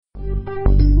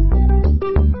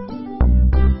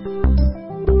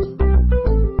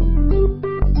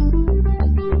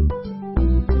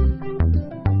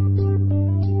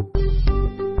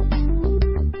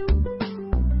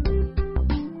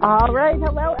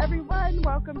everyone.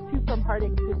 Welcome to From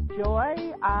Heartache to Joy.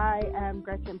 I am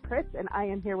Gretchen Pritz, and I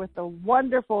am here with the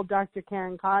wonderful Dr.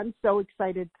 Karen Kahn. So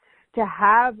excited to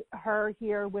have her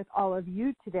here with all of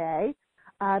you today.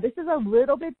 This is a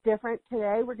little bit different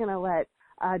today. We're going to let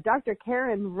Dr.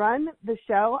 Karen run the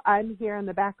show. I'm here in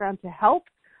the background to help,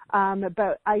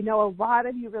 but I know a lot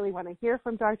of you really want to hear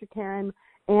from Dr. Karen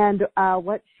and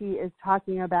what she is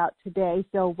talking about today.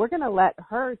 So we're going to let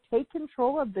her take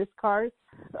control of this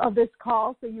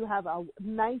call so you have a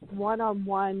nice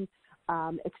one-on-one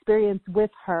experience with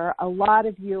her. A lot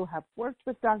of you have worked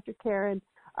with Dr. Karen.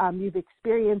 You've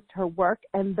experienced her work,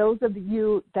 and those of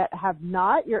you that have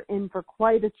not, you're in for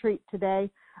quite a treat today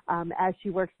as she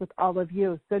works with all of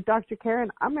you. So, Dr. Karen,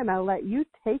 I'm going to let you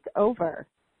take over.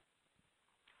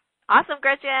 Awesome,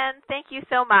 Gretchen. Thank you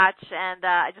so much. And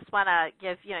I just want to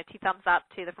give, 2 thumbs up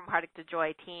to the From Heartache to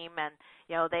Joy team. And,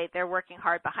 they're working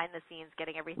hard behind the scenes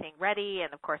getting everything ready.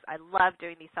 And, of course, I love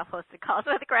doing these self-hosted calls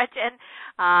with Gretchen.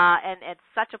 And it's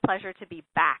such a pleasure to be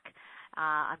back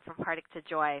on From Heartache to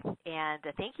Joy. And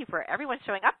thank you for everyone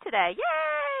showing up today.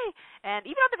 Yay! And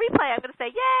even on the replay, I'm going to say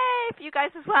yay for you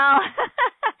guys as well.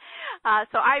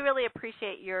 So I really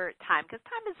appreciate your time because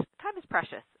time is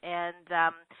precious. And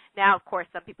now, of course,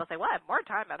 some people say, well, I have more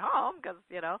time at home because,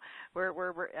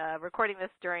 we're recording this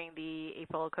during the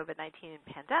April COVID-19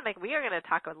 pandemic. We are going to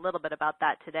talk a little bit about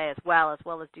that today as well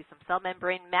as do some cell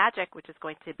membrane magic, which is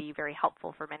going to be very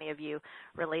helpful for many of you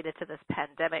related to this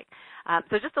pandemic.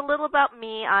 So just a little about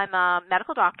me. I'm a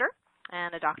medical doctor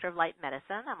and a doctor of light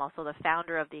medicine. I'm also the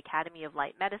founder of the Academy of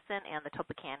Light Medicine and the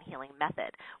Autoimmune Healing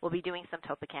Method. We'll be doing some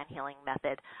Autoimmune Healing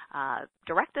Method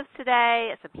directives today,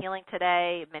 some healing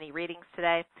today, many readings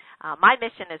today. My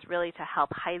mission is really to help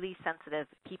highly sensitive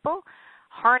people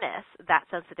harness that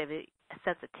sensitivity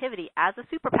as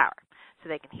a superpower so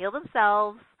they can heal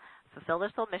themselves, fulfill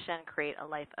their soul mission, create a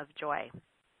life of joy.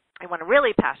 And what I'm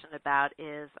really passionate about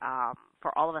is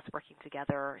for all of us working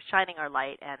together, shining our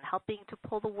light and helping to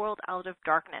pull the world out of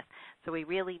darkness. So we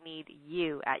really need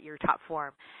you at your top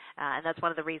form. And that's one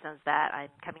of the reasons that I'm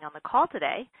coming on the call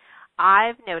today.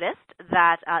 I've noticed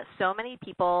that so many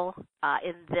people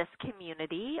in this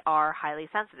community are highly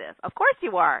sensitive. Of course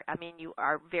you are. I mean, you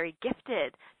are very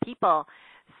gifted people.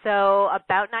 So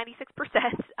about 96%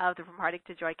 of the From Heartache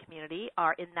to Joy community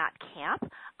are in that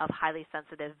camp of highly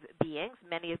sensitive beings.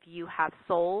 Many of you have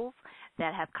souls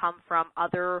that have come from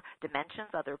other dimensions,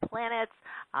 other planets.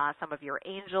 Some of you are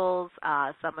angels.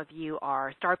 Some of you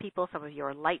are star people. Some of you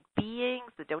are light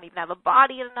beings that don't even have a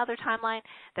body in another timeline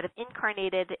that have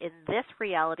incarnated in this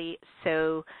reality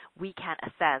so we can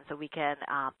ascend, so we can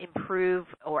improve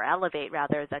or elevate,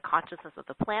 rather, the consciousness of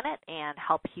the planet and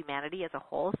help humanity as a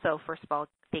whole. So first of all,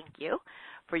 thank you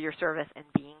for your service and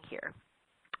being here.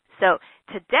 So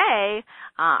today,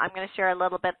 I'm going to share a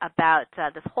little bit about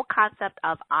this whole concept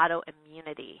of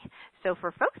autoimmunity. So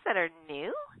for folks that are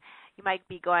new, you might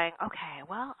be going, okay,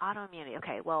 well, autoimmunity.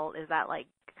 Okay, well, is that like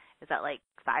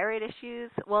thyroid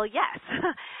issues? Well, yes.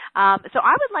 So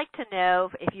I would like to know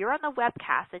if you're on the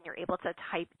webcast and you're able to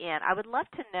type in, I would love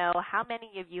to know how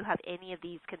many of you have any of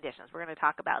these conditions. We're going to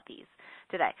talk about these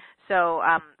today. So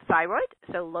thyroid,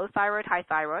 so low thyroid, high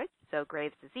thyroid, so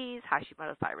Graves' disease,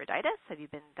 Hashimoto's thyroiditis. Have you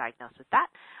been diagnosed with that?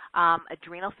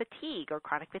 Adrenal fatigue or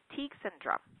chronic fatigue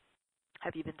syndrome.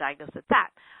 Have you been diagnosed with that?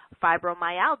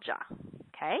 Fibromyalgia,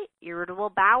 okay? Irritable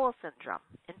bowel syndrome,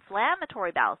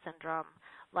 inflammatory bowel syndrome,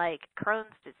 like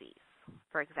Crohn's disease,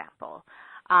 for example,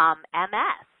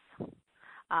 MS,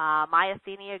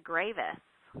 myasthenia gravis,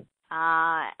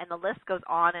 and the list goes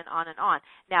on and on and on.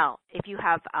 Now, if you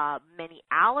have many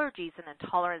allergies and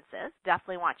intolerances,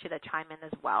 definitely want you to chime in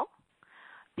as well,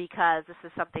 because this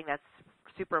is something that's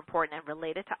super important and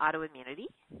related to autoimmunity.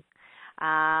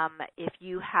 If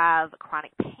you have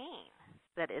chronic pain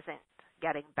that isn't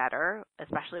getting better,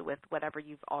 especially with whatever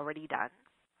you've already done.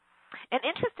 And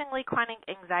interestingly, chronic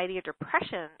anxiety or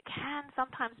depression can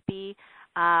sometimes be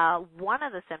one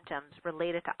of the symptoms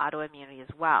related to autoimmunity as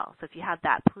well. So if you have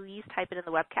that, please type it in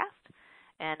the webcast.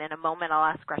 And in a moment, I'll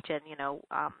ask Gretchen,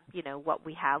 what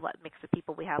we have, what mix of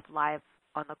people we have live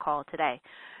on the call today.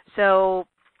 So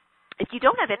if you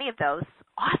don't have any of those,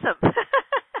 awesome.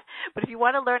 But if you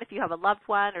want to learn, if you have a loved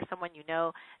one or someone you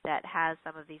know that has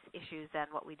some of these issues, then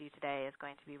what we do today is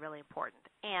going to be really important.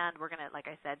 And we're going to, like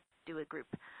I said, do a group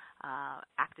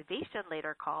activation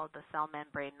later called the Cell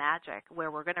Membrane Magic,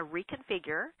 where we're going to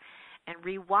reconfigure and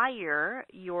rewire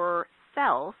your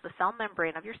cells, the cell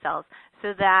membrane of your cells,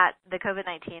 so that the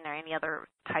COVID-19 or any other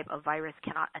type of virus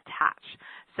cannot attach.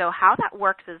 So how that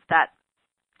works is that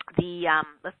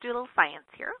let's do a little science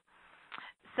here.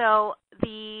 So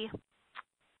the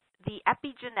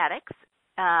epigenetics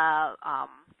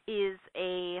is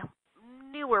a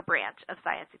newer branch of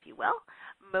science, if you will.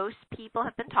 Most people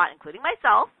have been taught, including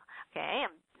myself, okay,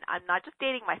 I'm not just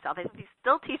dating myself, I think we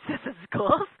still teach this in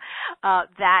schools,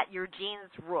 that your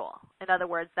genes rule. In other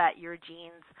words, that your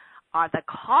genes are the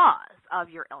cause of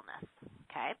your illness,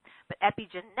 okay? But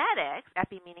epigenetics,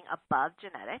 epi meaning above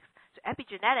genetics, so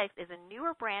epigenetics is a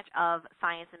newer branch of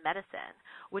science and medicine,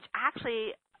 which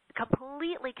actually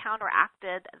completely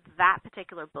counteracted that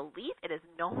particular belief. It is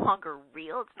no longer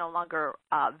real. It's no longer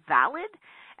valid.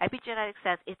 Epigenetics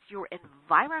says it's your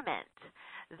environment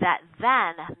that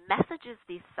then messages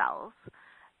these cells.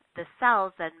 The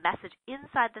cells then message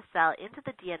inside the cell into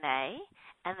the DNA,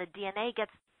 and the DNA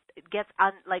gets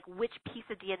on, like, which piece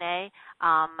of DNA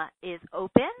is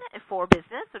open for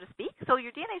business, so to speak. So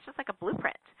your DNA is just like a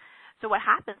blueprint. So what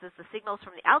happens is the signals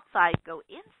from the outside go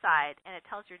inside, and it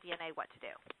tells your DNA what to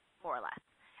do, more or less.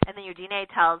 And then your DNA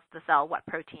tells the cell what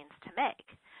proteins to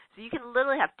make. So you can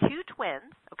literally have two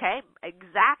twins, okay,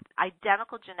 exact,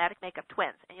 identical genetic makeup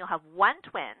twins, and you'll have one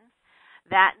twin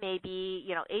that may be,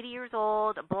 80 years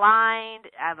old, blind,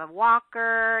 have a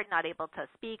walker, not able to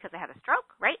speak because they had a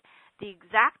stroke, right? The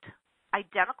exact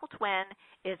identical twin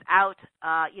is out,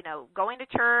 going to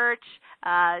church,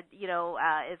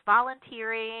 is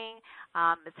volunteering,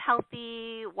 is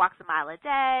healthy, walks a mile a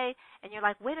day, and you're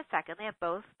like, wait a second, they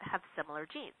both have similar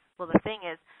genes. Well, the thing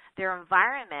is, their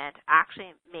environment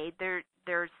actually made their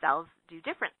cells do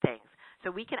different things. So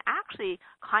we can actually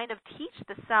kind of teach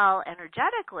the cell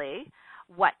energetically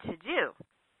what to do.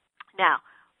 Now,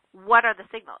 what are the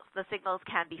signals? The signals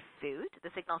can be food.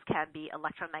 The signals can be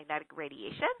electromagnetic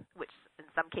radiation, which in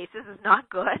some cases is not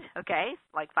good, okay?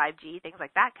 Like 5G, things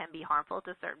like that can be harmful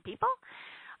to certain people.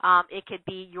 It could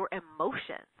be your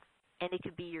emotions, and it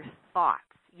could be your thoughts.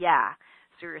 Yeah,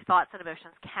 so your thoughts and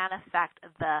emotions can affect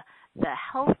the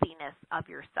healthiness of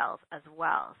your cells as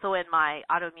well. So in my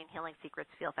Autoimmune Healing Secrets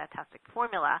Feel Fantastic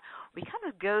formula, we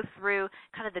kind of go through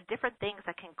kind of the different things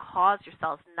that can cause your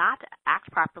cells not to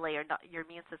act properly, or your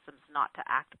immune systems not to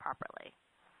act properly.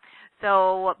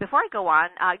 So before I go on,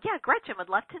 Gretchen, would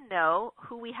love to know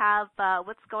who we have,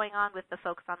 what's going on with the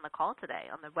folks on the call today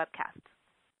on the webcast.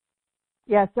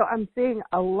 Yeah, so I'm seeing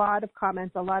a lot of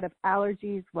comments, a lot of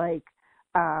allergies, like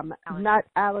nut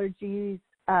allergies,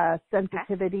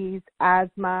 sensitivities,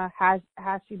 asthma,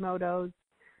 Hashimoto's,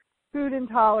 food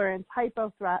intolerance,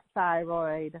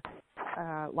 hypothyroid,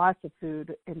 lots of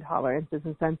food intolerances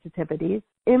and sensitivities,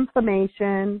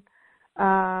 inflammation,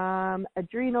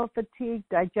 adrenal fatigue,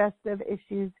 digestive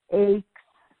issues, aches,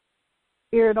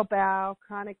 irritable bowel,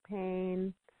 chronic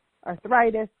pain,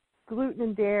 arthritis, gluten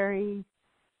and dairy,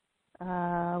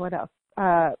 what else?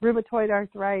 Rheumatoid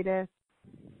arthritis,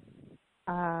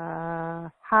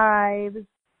 hives,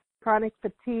 chronic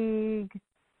fatigue,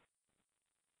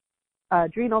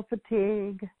 adrenal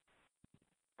fatigue.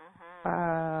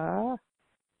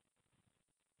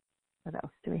 What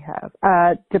else do we have?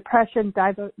 Depression,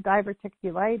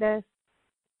 diverticulitis.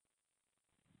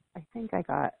 I think I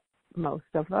got most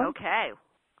of them. Okay.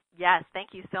 Yes,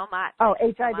 thank you so much. Oh,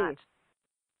 HIV. So much.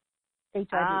 HIV.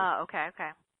 Oh, okay.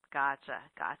 Gotcha.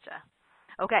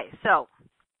 Okay, so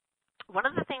one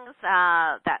of the things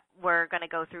that we're going to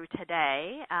go through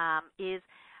today is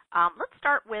let's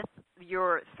start with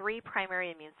your three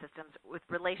primary immune systems with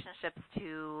relationships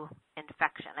to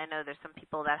infection. I know there's some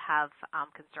people that have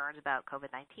concerns about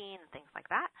COVID-19 and things like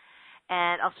that.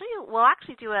 And I'll show you, we'll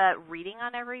actually do a reading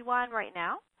on everyone right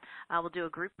now. We'll do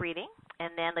a group reading,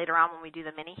 and then later on when we do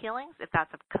the mini healings, if that's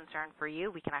a concern for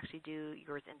you, we can actually do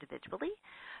yours individually.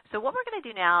 So what we're going to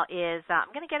do now is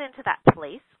I'm going to get into that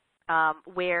place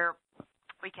where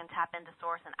we can tap into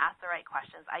source and ask the right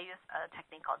questions. I use a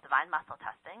technique called divine muscle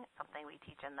testing. It's something we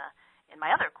teach in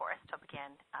my other course,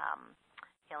 Topican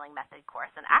Healing Method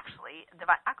course. And actually,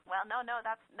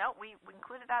 we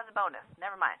included that as a bonus.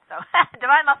 Never mind. So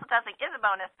divine muscle testing is a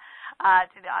bonus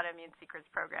to the Autoimmune Secrets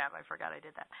program. I forgot I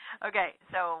did that. Okay,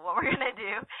 so what we're going to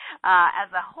do as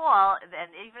a whole,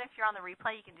 and even if you're on the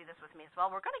replay, you can do this with me as well.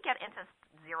 We're going to get into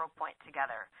 0 point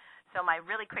together. So my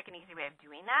really quick and easy way of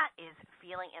doing that is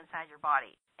feeling inside your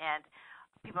body. And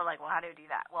people are like, well, how do I do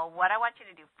that? Well, what I want you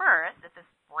to do first, this is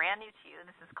brand new to you,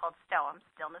 this is called STOEM,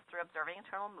 Stillness Through Observing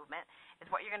Internal Movement, is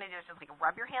what you're going to do is just like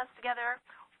rub your hands together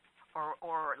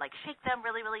or like shake them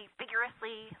really, really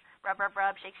vigorously, rub,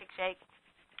 shake,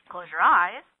 close your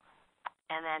eyes,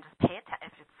 and then just pay attention.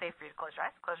 If it's safe for you to close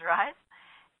your eyes,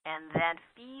 and then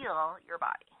feel your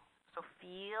body. So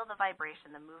feel the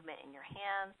vibration, the movement in your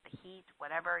hands, the heat,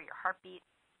 whatever, your heartbeat.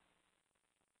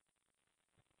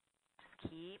 Just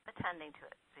keep attending to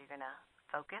it. So you're going to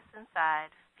focus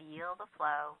inside, feel the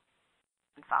flow,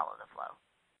 and follow the flow.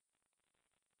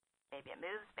 Maybe it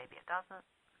moves, maybe it doesn't.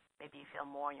 Maybe you feel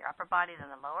more in your upper body than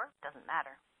the lower. Doesn't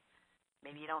matter.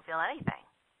 Maybe you don't feel anything.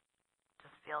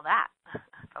 Just feel that.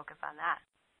 Focus on that.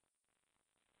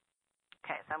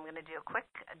 Okay, so I'm going to do a quick,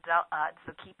 so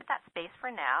keep it that space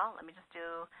for now. Let me just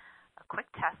do a quick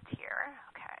test here.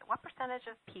 Okay, what percentage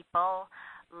of people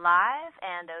live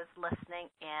and those listening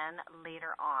in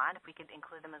later on, if we could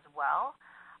include them as well,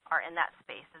 are in that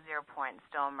space, the 0 point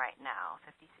stone right now?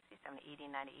 50, 60, 70, 80,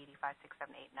 90, 85, 6,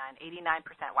 7, 8, 9,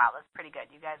 89%. Wow, that's pretty good.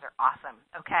 You guys are awesome.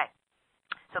 Okay.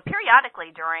 So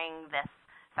periodically during this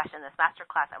session, this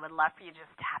masterclass, I would love for you to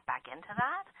just tap back into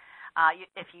that.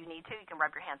 If you need to, you can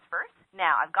rub your hands first.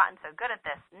 Now, I've gotten so good at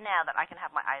this now that I can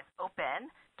have my eyes open,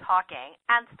 talking,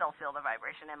 and still feel the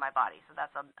vibration in my body. So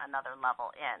that's another level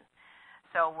in.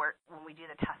 So when we do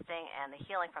the testing and the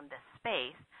healing from this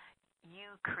space,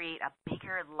 you create a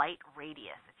bigger light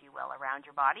radius, if you will, around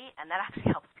your body, and that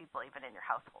actually helps people even in your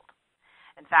household.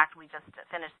 In fact, we just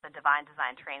finished the Divine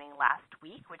Design training last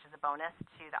week, which is a bonus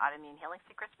to the Autoimmune Healing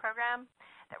Secrets program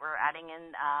that we're adding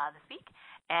in this week.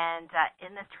 And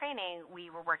in this training,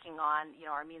 we were working on,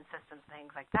 our immune systems and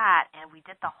things like that, and we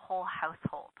did the whole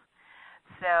household.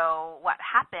 So what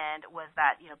happened was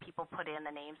that, people put in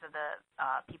the names of the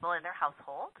people in their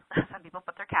household. Some people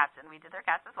put their cats in. We did their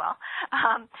cats as well.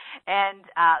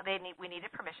 We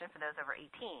needed permission for those over 18.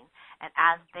 And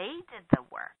as they did the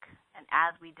work, and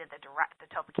as we did the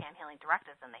Topican healing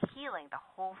directives and the healing, the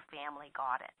whole family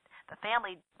got it. The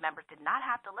family members did not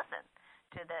have to listen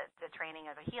to the training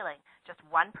or the healing. Just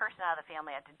one person out of the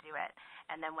family had to do it.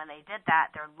 And then when they did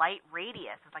that, their light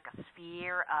radius is like a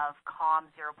sphere of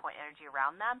calm 0 point energy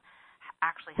around them,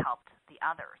 actually helped the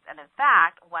others. And in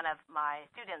fact, one of my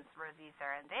students, Rosie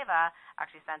Sarandeva,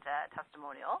 actually sent a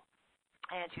testimonial.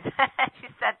 And she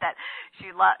said that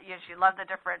she loved the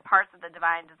different parts of the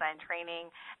Divine Design training,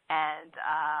 and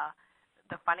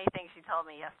the funny thing she told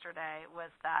me yesterday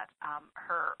was that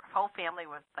her whole family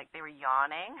was like, they were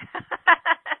yawning.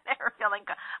 They were feeling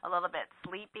a little bit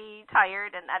sleepy,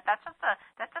 tired, and that's just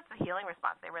a healing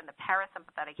response. They were in the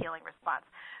parasympathetic healing response.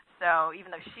 So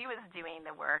even though she was doing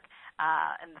the work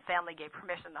and the family gave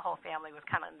permission, the whole family was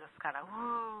kind of in this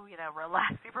woo,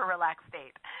 relaxed, super relaxed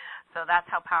state. So that's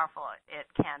how powerful it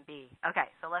can be.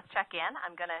 Okay, so let's check in.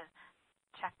 I'm going to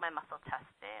check my muscle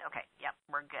testing. Okay, yep,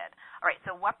 we're good. All right,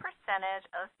 so what percentage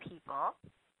of people,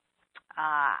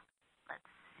 let's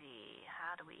see,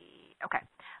 okay,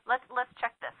 let's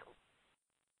check this.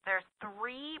 There's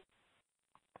 3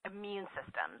 immune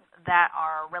systems that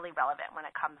are really relevant when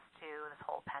it comes to this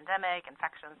whole pandemic,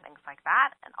 infections, things like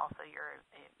that, and also your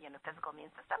physical immune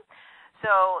system.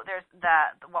 So there's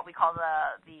what we call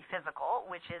the physical,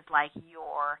 which is like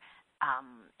your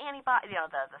antibody,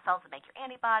 the cells that make your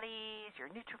antibodies, your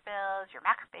neutrophils, your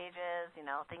macrophages,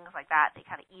 things like that. They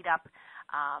kind of eat up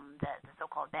the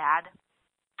so-called bad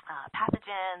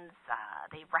pathogens.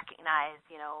 They recognize,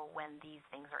 when these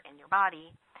things are in your body,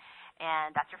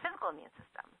 and that's your physical immune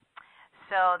system.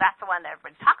 So that's the one that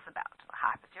everybody talks about.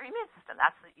 How is your immune system?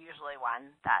 That's usually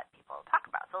one that people talk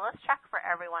about. So let's check for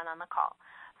everyone on the call.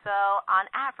 So on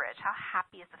average, how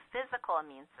happy is the physical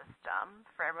immune system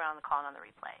for everyone on the call and on the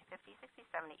replay? 50, 60,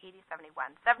 70, 80,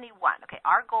 71. 71. Okay,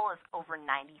 our goal is over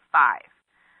 95.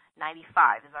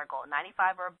 95 is our goal,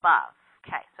 95 or above.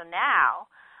 Okay, so now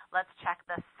let's check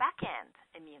the second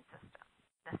immune system.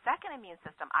 The second immune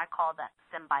system I call the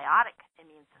symbiotic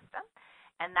immune system,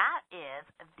 and that is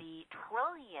the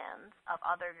trillions of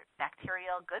other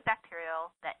good bacterial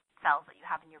cells that you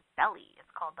have in your belly. It's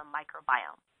called the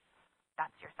microbiome.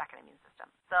 That's your second immune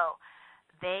system. So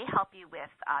they help you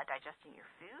with digesting your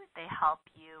food. They help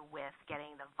you with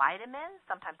getting the vitamins.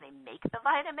 Sometimes they make the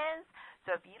vitamins.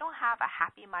 So if you don't have a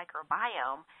happy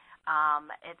microbiome,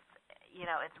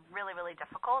 it's really, really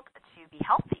difficult to be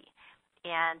healthy.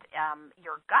 And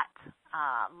your gut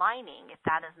lining, if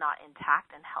that is not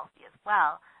intact and healthy as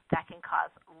well, that can cause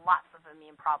lots of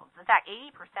immune problems. In fact,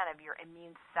 80% of your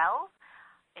immune cells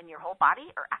in your whole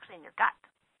body are actually in your gut.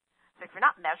 So if you're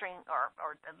not measuring or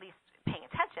at least paying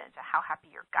attention to how happy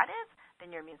your gut is,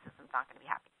 then your immune system's not going to be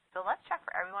happy. So let's check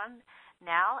for everyone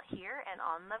now here and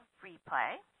on the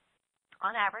replay.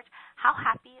 On average, how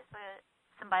happy is the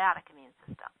symbiotic immune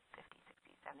system? 50,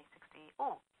 60, 70, 60.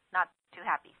 Ooh, not too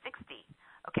happy. 60.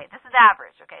 Okay, this is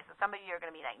average. Okay, so some of you are going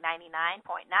to be like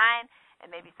 99.9, and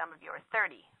maybe some of you are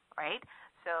 30, right?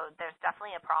 So there's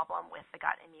definitely a problem with the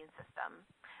gut immune system.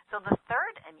 So the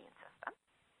third immune system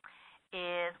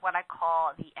is what I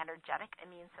call the energetic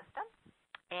immune system,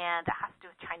 and it has to do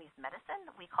with Chinese medicine.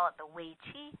 We call it the Wei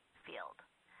Qi field.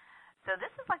 So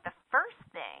this is like the first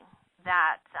thing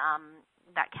that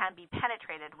can be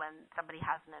penetrated when somebody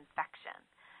has an infection.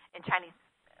 In Chinese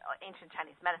ancient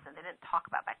Chinese medicine, they didn't talk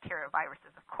about bacteria or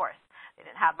viruses, of course. They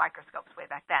didn't have microscopes way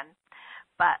back then.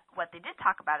 But what they did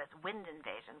talk about is wind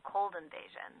invasion, cold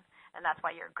invasion. And that's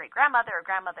why your great-grandmother or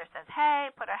grandmother says,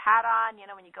 hey, put a hat on,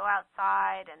 when you go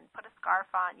outside, and put a scarf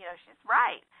on. She's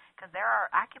right, because there are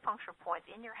acupuncture points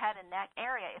in your head and neck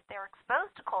area, if they're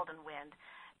exposed to cold and wind,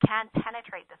 can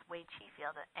penetrate this Wei Qi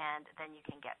field, and then you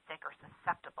can get sick or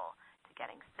susceptible to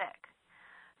getting sick.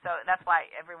 So that's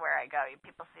why everywhere I go,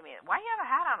 people see me, why do you have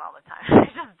a hat on all the time? I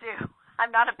just do.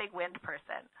 I'm not a big wind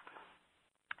person.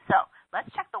 So let's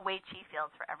check the Wei Qi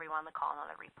fields for everyone on the call and on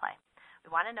the replay. We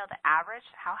want to know the average,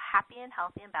 how happy and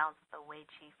healthy and balanced is the Wei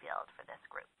Qi field for this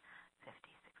group. 50,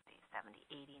 60, 70,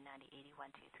 80, 90, 81,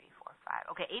 2, 3, 4,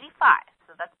 5. Okay, 85.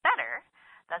 So that's better.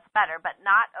 That's better, but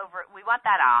not over. We want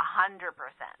that 100%.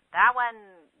 That one,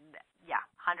 100%.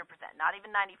 Not even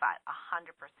 95,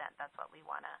 100%. That's what we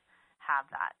want to have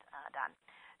that done.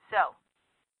 So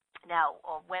now,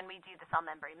 when we do the cell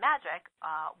membrane magic,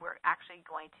 we're actually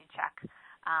going to check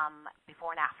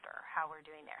before and after how we're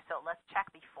doing there. So let's check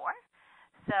before.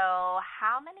 So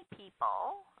how many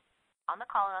people on the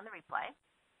call and on the replay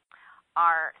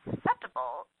are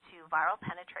susceptible to viral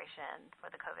penetration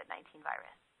for the COVID-19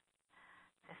 virus?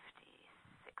 50,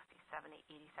 60, 70,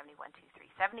 80, 71, 2, 3,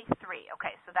 73.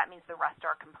 Okay, so that means the rest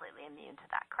are completely immune to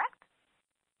that, correct?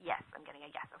 Yes, I'm getting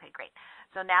a yes. Okay, great.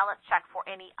 So now let's check for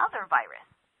any other virus.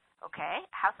 Okay,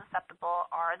 how susceptible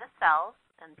are the cells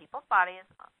in people's bodies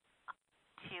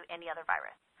to any other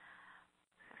virus?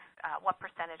 What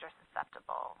percentage are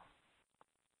susceptible?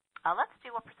 Let's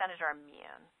do what percentage are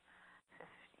immune.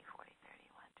 50, 40,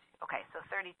 31, 2. Okay, so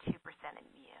 32%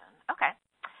 immune. Okay.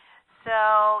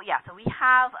 So, so we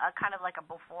have a kind of like a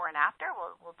before and after.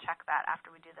 We'll check that after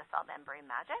we do the cell membrane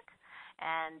magic.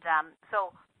 And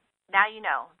so now you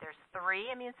know there's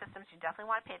 3 immune systems you definitely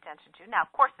want to pay attention to. Now,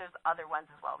 of course, there's other ones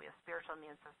as well. We have spiritual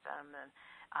immune system and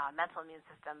mental immune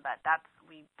system, but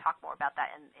we talk more about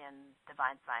that in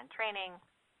Divine Sign training.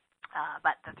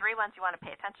 But the 3 ones you want to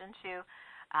pay attention to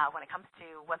when it comes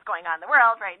to what's going on in the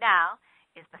world right now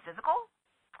is the physical,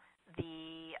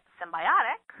 the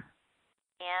symbiotic,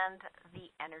 and the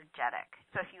energetic.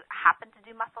 So if you happen to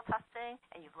do muscle testing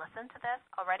and you've listened to this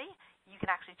already, you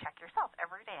can actually check yourself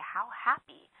every day. How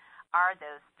happy are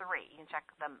those 3? You can check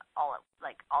them all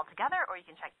together, or you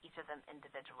can check each of them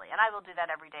individually. And I will do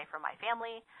that every day for my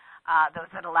family, those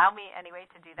that allow me anyway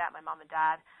to do that, my mom and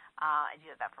dad. I do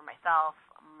that for myself,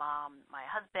 my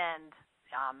husband,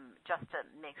 just to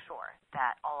make sure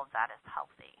that all of that is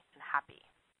healthy and happy.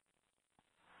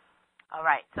 All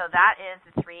right, so that is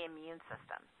the 3 immune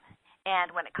systems.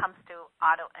 And when it comes to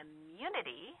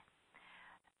autoimmunity,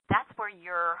 that's where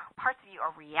parts of you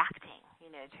are reacting,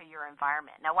 to your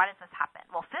environment. Now, why does this happen?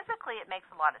 Well, physically, it makes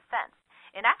a lot of sense.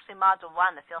 In actually Module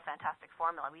 1, the Feel Fantastic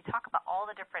Formula, we talk about all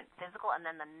the different physical and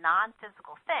then the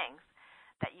non-physical things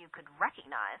that you could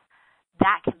recognize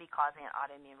that can be causing an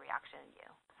autoimmune reaction in you.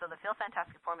 So the Feel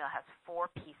Fantastic Formula has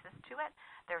 4 pieces to it.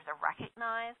 There's a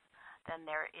recognize, then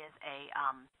there is a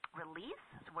release,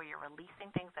 so where you're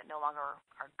releasing things that no longer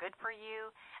are good for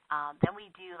you. Then we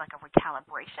do like a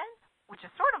recalibration, which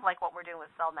is sort of like what we're doing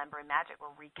with cell membrane magic.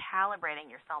 We're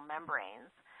recalibrating your cell membranes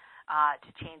to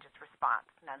change its response.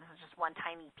 Now, this is just one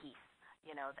tiny piece,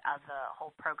 of the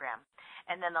whole program.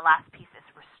 And then the last piece is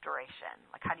restoration.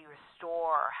 Like, how do you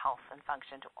restore health and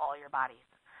function to all your bodies?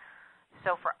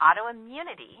 So for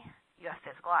autoimmunity, you have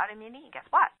physical autoimmunity, and guess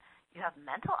what? You have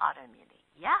mental autoimmunity.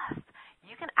 Yes,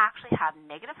 you can actually have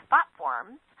negative thought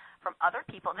forms from other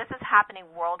people. This is happening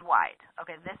worldwide.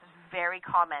 Okay, this is very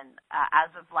common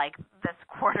as of like this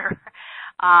quarter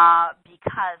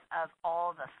because of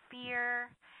all the fear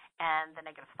and the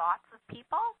negative thoughts of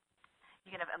people. You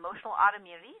can have emotional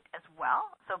autoimmunity as well.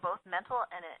 So both mental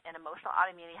and emotional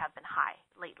autoimmunity have been high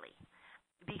lately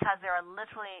because there are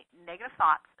literally negative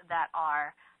thoughts that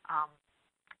are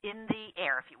in the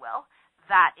air, if you will,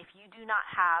 that if you do not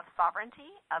have sovereignty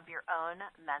of your own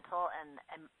mental and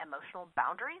emotional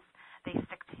boundaries, they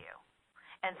stick to you.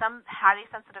 And some highly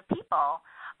sensitive people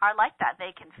are like that. They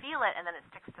can feel it, and then it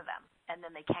sticks to them, and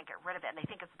then they can't get rid of it, and they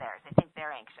think it's theirs. They think they're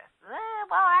anxious.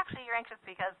 Well, actually, you're anxious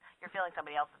because you're feeling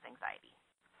somebody else's anxiety.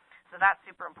 So that's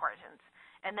super important.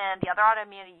 And then the other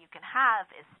autoimmunity you can have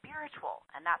is spiritual,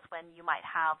 and that's when you might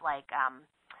have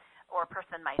or a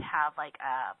person might have like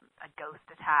a ghost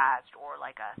attached or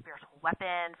like a spiritual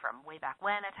weapon from way back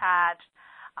when attached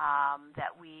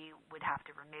that we would have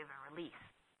to remove and release.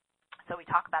 So we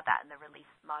talk about that in the release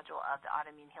module of the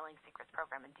Autoimmune Healing Secrets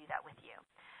program and do that with you.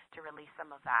 to release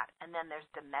some of that. And then there's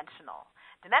dimensional.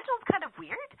 Dimensional is kind of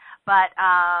weird, but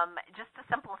just to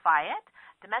simplify it,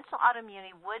 dimensional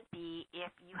autoimmunity would be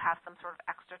if you have some sort of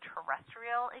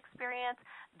extraterrestrial experience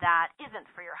that isn't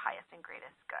for your highest and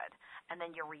greatest good, and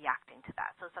then you're reacting to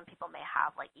that. So some people may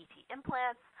have like ET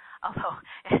implants, although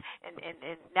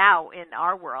now in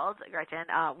our world, Gretchen,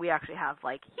 we actually have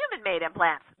like human-made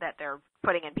implants that they're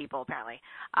putting in people apparently.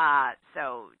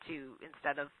 So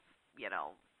instead of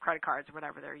credit cards or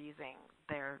whatever, they're using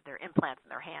their implants in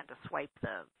their hand to swipe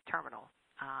the terminal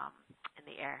in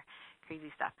the air.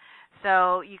 Crazy stuff.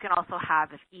 So you can also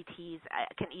have, if ETs,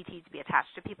 can ETs be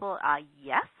attached to people?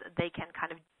 Yes, they can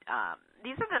kind of,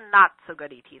 these are the not so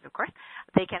good ETs, of course.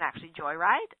 They can actually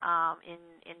joyride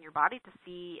in your body to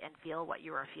see and feel what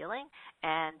you are feeling,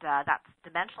 and that's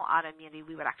dimensional autoimmunity.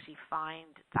 We would actually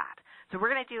find that. So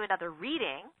we're going to do another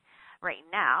reading right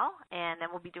now, and then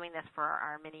we'll be doing this for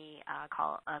our mini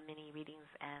readings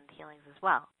and healings as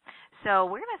well. So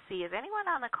we're going to see, is anyone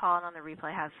on the call and on the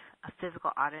replay has a physical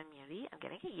autoimmunity? I'm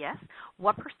getting a yes.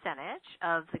 What percentage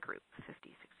of the group? 50,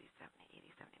 60, 70,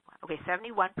 80, 71. Okay,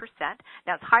 71%.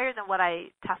 Now it's higher than what I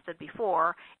tested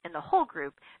before in the whole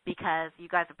group because you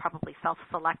guys have probably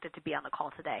self-selected to be on the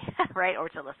call today, right, or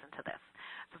to listen to this.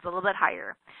 So it's a little bit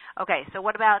higher. Okay, so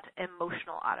what about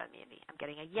emotional autoimmunity? I'm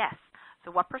getting a yes. So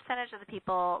what percentage of the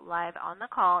people live on the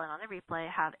call and on the replay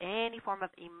have any form of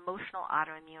emotional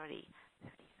autoimmunity?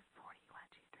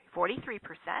 43%.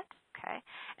 Okay.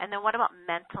 And then what about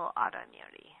mental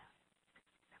autoimmunity?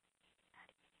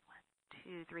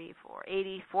 1, 2, 3, 4,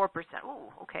 84%. Ooh,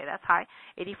 okay, that's high.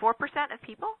 84% of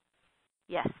people?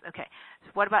 Yes, okay.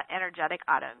 So what about energetic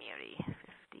autoimmunity?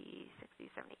 50,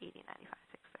 60, 70, 80, 95,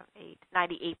 6,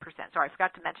 7, 8, 98%. Sorry, I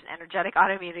forgot to mention energetic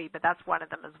autoimmunity, but that's one of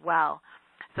them as well.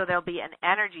 So there'll be an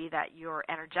energy that your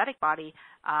energetic body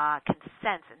can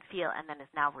sense and feel and then is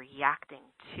now reacting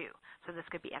to. So this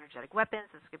could be energetic weapons.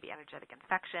 This could be energetic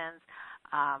infections.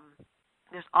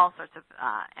 There's all sorts of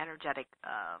energetic,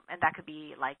 and that could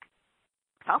be like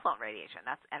cell phone radiation.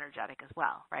 That's energetic as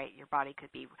well, right? Your body could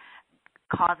be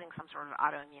causing some sort of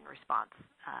autoimmune response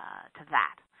to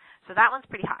that. So that one's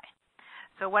pretty high.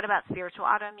 So what about spiritual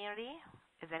autoimmunity?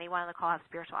 Does anyone on the call have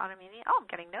spiritual autoimmunity? Oh, I'm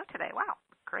getting no today. Wow.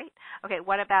 Great. Okay,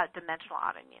 what about dimensional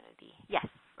autoimmunity? Yes.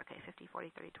 Okay, 50,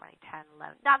 40, 30, 20, 10,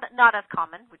 11. Not as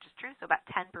common, which is true. So about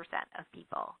 10% of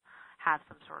people have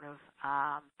some sort of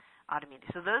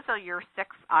autoimmunity. So those are your 6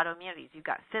 autoimmunities. You've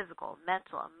got physical,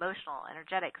 mental, emotional,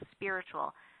 energetic,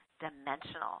 spiritual,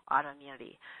 dimensional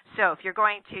autoimmunity. So if you're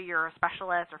going to your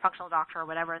specialist or functional doctor or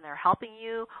whatever, and they're helping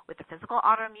you with the physical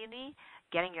autoimmunity,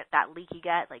 getting that leaky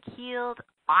gut like healed,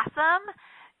 awesome.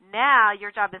 Now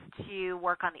your job is to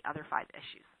work on the other 5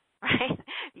 issues, right?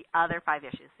 The other 5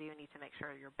 issues. So you need to make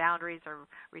sure your boundaries are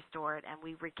restored. And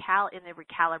we in the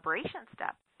recalibration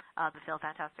step of the Feel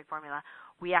Fantastic formula,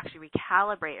 we actually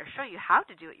recalibrate or show you how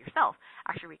to do it yourself.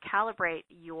 Actually recalibrate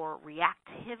your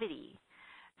reactivity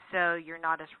so you're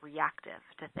not as reactive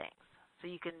to things. So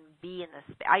you can be in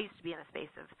this. I used to be in a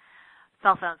space of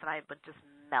cell phones and I would just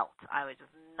melt. I would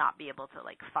just not be able to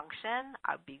function.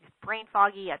 I would be brain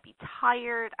foggy. I'd be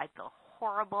tired. I'd feel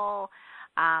horrible.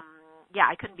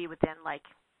 I couldn't be within 8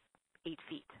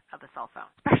 feet of a cell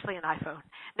phone, especially an iPhone.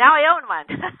 Now I own one.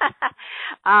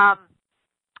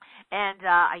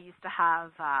 I used to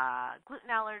have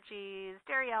gluten allergies,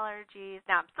 dairy allergies.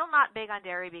 Now I'm still not big on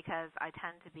dairy because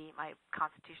my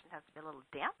constitution tends to be a little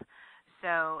damp.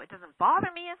 So it doesn't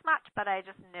bother me as much, but I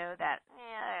just know that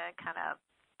I kind of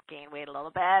gain weight a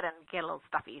little bit and get a little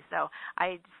stuffy. So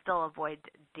I still avoid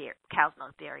cow's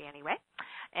milk dairy anyway.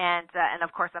 And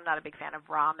of course, I'm not a big fan of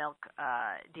raw milk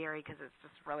dairy because it's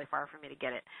just really far for me to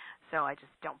get it. So I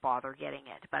just don't bother getting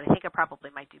it. But I think I probably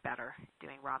might do better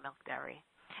doing raw milk dairy.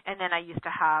 And then I used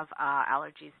to have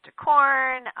allergies to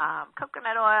corn,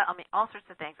 coconut oil, all sorts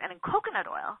of things. And in coconut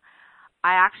oil,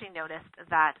 I actually noticed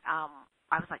that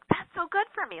I was like, that's so good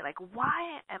for me.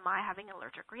 Why am I having an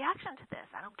allergic reaction to this?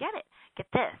 I don't get it. Get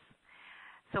this.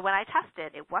 So when I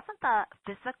tested, it wasn't the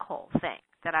physical thing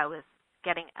that I was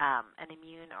getting an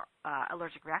immune or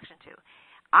allergic reaction to.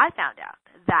 I found out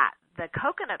that the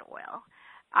coconut oil,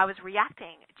 I was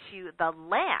reacting to the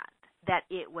land that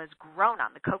it was grown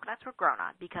on. The coconuts were grown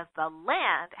on because the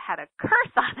land had a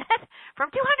curse on it from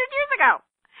 200 years ago.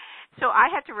 So I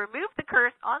had to remove the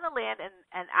curse on the land,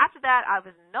 and after that, I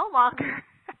was no longer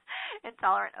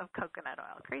intolerant of coconut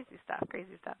oil. Crazy stuff.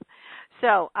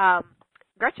 So,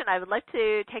 Gretchen, I would like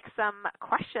to take some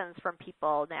questions from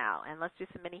people now, and let's do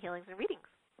some mini healings and readings.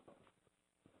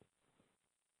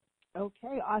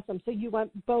 Okay, awesome. So you want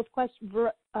both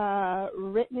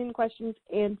written in questions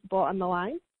and people on the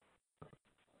line?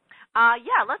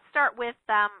 Yeah, let's start with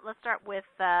someone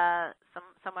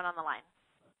on the line.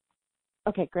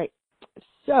 Okay, great.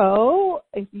 So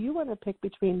if you want to pick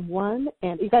between 1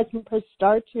 and, you guys can press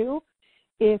star 2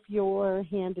 if your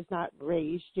hand is not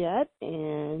raised yet,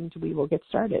 and we will get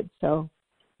started. So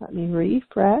let me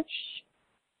refresh.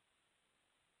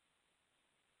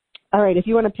 All right, if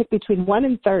you want to pick between 1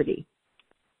 and 30.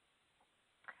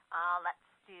 Let's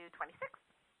do 26.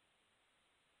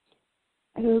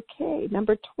 Okay,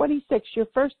 number 26, your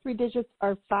first 3 digits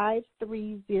are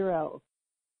 530.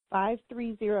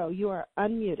 530, you are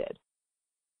unmuted.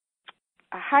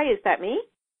 Hi, is that me?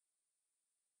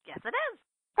 Yes, it is.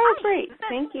 Oh, Hi, great.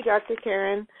 Thank you, Dr.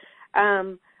 Karen.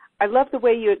 I love the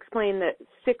way you explained the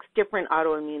 6 different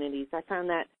autoimmunities. I found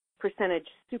that percentage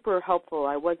super helpful.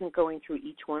 I wasn't going through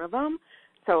each one of them,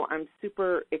 so I'm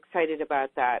super excited about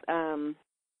that.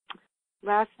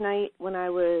 Last night when I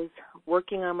was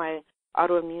working on my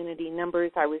autoimmunity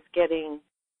numbers, I was getting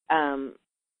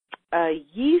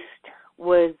yeast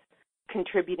was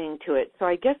contributing to it. So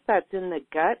I guess that's in the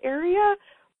gut area,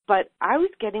 but I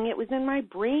was getting it was in my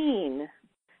brain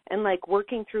and like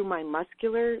working through my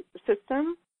muscular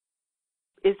system.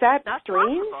 Is that That's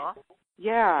strange? possible.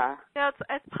 Yeah. Yeah,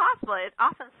 it's possible. It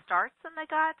often starts in the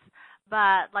gut,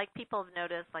 but like people have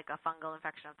noticed like a fungal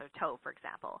infection of their toe, for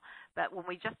example. But when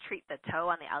we just treat the toe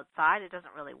on the outside, it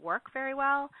doesn't really work very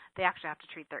well. They actually have to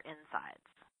treat their insides.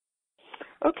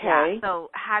 Okay. Yeah, so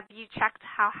have you checked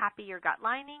how happy your gut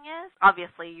lining is?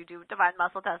 Obviously, you do divine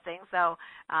muscle testing, so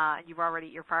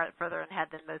you're far further ahead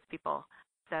than most people.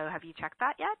 So have you checked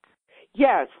that yet?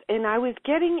 Yes, and I was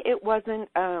getting it wasn't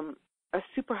a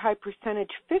super high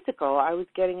percentage physical. I was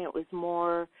getting it was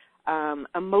more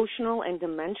emotional and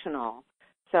dimensional.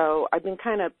 So I've been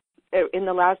kind of, in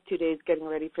the last 2 days getting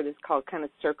ready for this call, kind of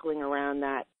circling around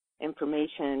that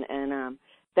information, and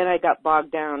then I got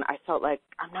bogged down. I felt like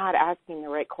I'm not asking the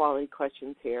right quality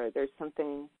questions here. There's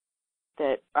something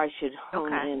that I should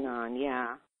hone in on,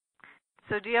 yeah.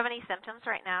 So do you have any symptoms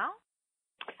right now?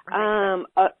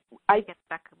 I get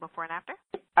back before and after?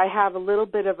 I have a little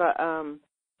bit of a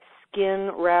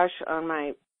skin rash on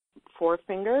my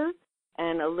forefinger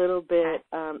and a little bit,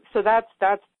 so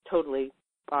that's totally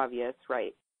obvious,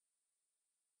 right?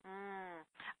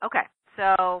 Okay,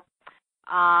 so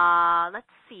let's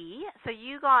see. So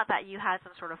you got that you had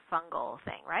some sort of fungal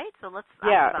thing, right? So let's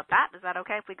ask about that. Is that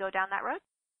okay if we go down that road?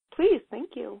 Please,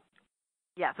 thank you.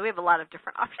 Yeah, so we have a lot of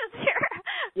different options here.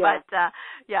 Yeah. But,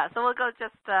 so we'll go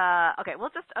just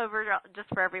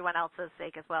for everyone else's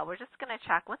sake as well, we're just going to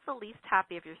check what's the least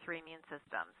happy of your 3 immune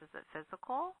systems. Is it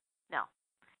physical? No.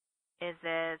 Is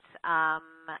it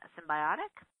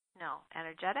symbiotic? No.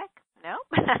 Energetic? No.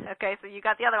 Okay, so you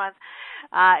got the other ones.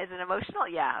 Is it emotional?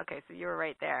 Yeah, okay, so you were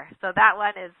right there. So that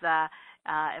one is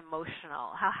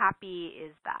emotional. How happy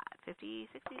is that? 50,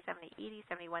 60, 70, 80,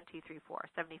 71, 2, 3, 4,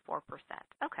 74%.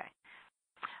 Okay.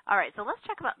 All right, so let's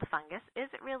check about the fungus. Is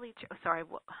it really true? Sorry,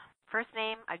 first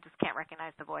name? I just can't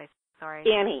recognize the voice. Sorry.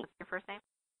 Annie. What's your first name?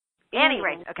 Annie,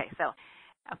 right. Okay, so,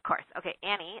 of course. Okay,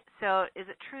 Annie. So is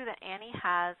it true that Annie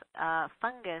has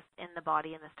fungus in the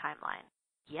body in this timeline?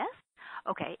 Yes.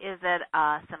 Okay, is it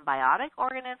a symbiotic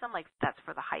organism, like that's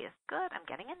for the highest good? I'm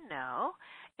getting a no.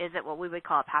 Is it what we would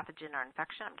call a pathogen or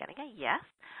infection? I'm getting a yes.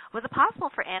 Was it possible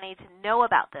for Annie to know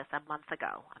about this a month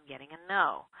ago? I'm getting a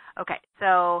no. Okay,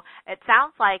 so it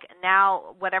sounds like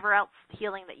now whatever else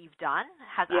healing that you've done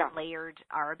has unlayered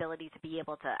our ability to be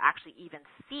able to actually even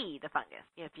see the fungus,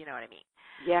 if you know what I mean.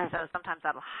 Yeah. So sometimes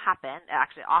that'll happen,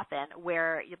 actually often,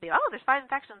 where you'll be, oh, there's 5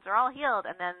 infections, they're all healed,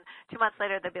 and then 2 months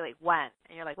later they'll be like, when?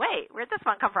 And you're like, wait, where'd this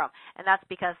one come from? And that's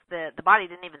because the body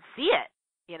didn't even see it.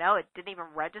 It didn't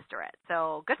even register it.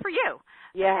 So good for you.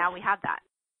 Yeah. And now we have that.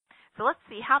 So let's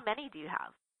see, how many do you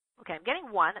have? Okay, I'm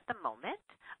getting 1 at the moment.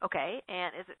 Okay,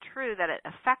 and is it true that it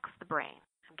affects the brain?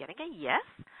 I'm getting a yes.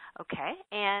 Okay,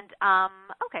 and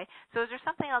okay, so is there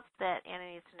something else that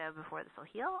Anna needs to know before this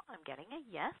will heal? I'm getting a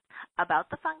yes.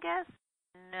 About the fungus?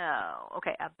 No.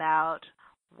 Okay, about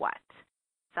what?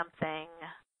 Something,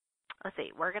 let's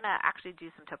see, we're going to actually do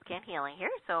some Topican healing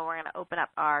here, so we're going to open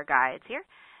up our guides here.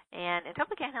 And in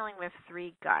Topican healing, we have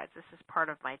 3 guides. This is part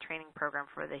of my training program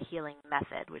for the healing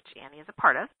method, which Annie is a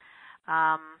part of.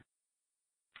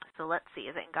 So let's see,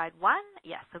 is it in Guide 1?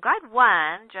 Yes, so Guide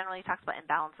 1 generally talks about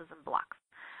imbalances and blocks.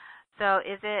 So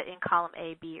is it in column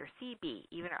A, B, or C, B?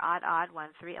 Even or odd, 1,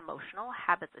 3, emotional,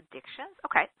 habits, addictions.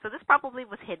 Okay, so this probably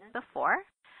was hidden before.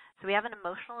 So we have an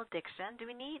emotional addiction.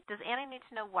 Does Annie need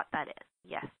to know what that is?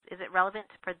 Yes. Is it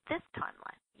relevant for this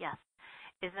timeline? Yes.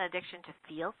 Is an addiction to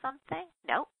feel something?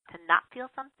 No. To not feel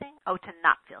something? Oh, to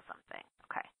not feel something.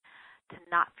 Okay. To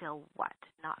not feel what?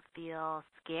 Not feel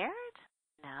scared?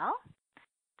 No.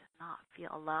 To not feel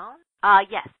alone.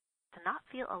 Yes. To not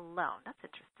feel alone. That's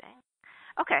interesting.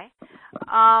 Okay.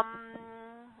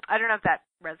 I don't know if that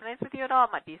resonates with you at all.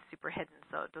 It might be super hidden,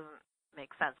 so it doesn't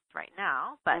make sense right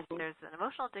now. But there's an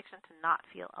emotional addiction to not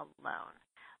feel alone.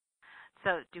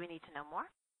 So do we need to know more?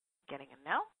 Getting a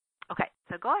no? Okay,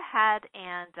 so go ahead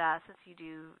and since you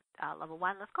do level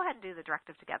 1, let's go ahead and do the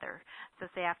directive together. So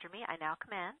say after me, I now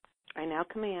command. I now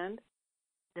command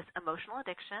This emotional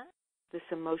addiction. This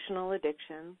emotional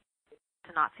addiction.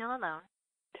 To not feel alone.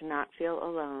 To not feel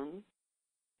alone.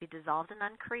 Be dissolved and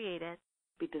uncreated.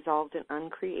 Be dissolved and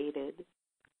uncreated.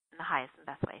 In the highest and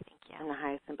best way, thank you. In the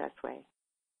highest and best way.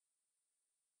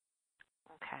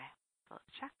 Okay, so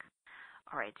let's check.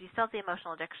 All right, do you still have the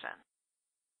emotional addiction?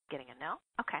 Getting a no?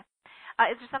 Okay.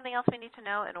 Is there something else we need to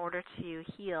know in order to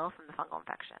heal from the fungal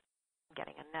infection?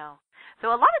 Getting a no.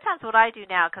 So a lot of times what I do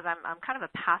now, because I'm kind of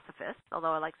a pacifist,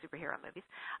 although I like superhero movies,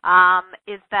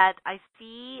 is that I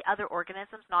see other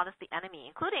organisms not as the enemy,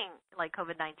 including like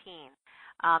COVID-19.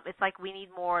 It's like we need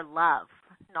more love,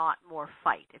 not more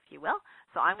fight, if you will.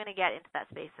 So I'm going to get into that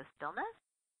space of stillness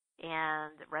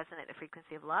and resonate the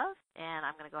frequency of love, and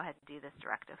I'm going to go ahead and do this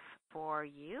directive for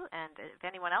you. And if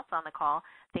anyone else on the call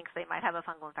thinks they might have a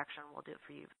fungal infection, we'll do it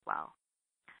for you as well.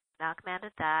 Now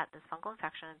commanded that this fungal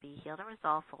infection be healed and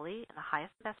resolved fully in the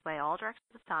highest and best way, all directions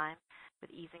of time,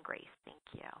 with ease and grace. Thank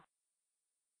you.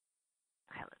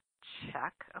 Okay, let's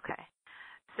check. Okay.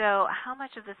 So how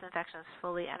much of this infection is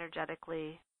fully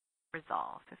energetically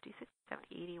resolved? 50, 60,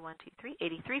 70, 80, 1, 2,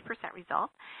 3. 83%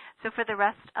 resolved. So for the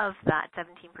rest of that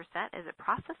 17%, is it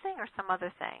processing or some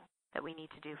other thing that we need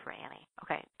to do for Annie?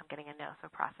 Okay, I'm getting a no, so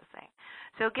processing.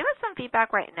 So give us some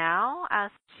feedback right now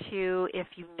as to if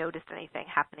you noticed anything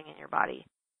happening in your body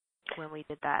when we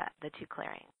did the 2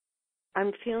 clearings.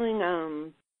 I'm feeling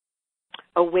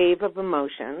a wave of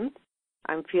emotions.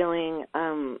 I'm feeling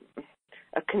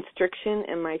a constriction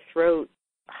in my throat.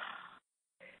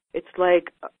 It's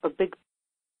like a big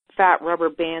fat rubber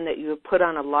band that you would put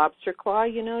on a lobster claw,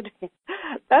 you know?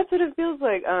 That's what it feels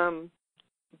like.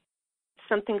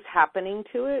 Something's happening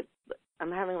to it.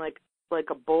 I'm having like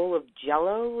a bowl of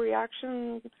Jell-O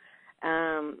reaction.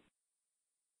 And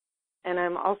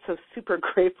I'm also super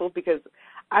grateful because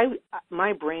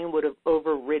my brain would have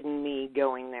overridden me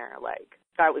going there. Like,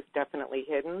 that was definitely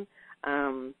hidden.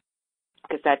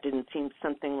 Because that didn't seem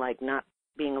something like not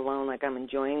being alone, like I'm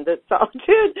enjoying the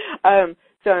solitude.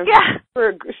 So I'm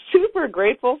super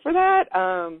grateful for that.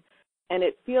 And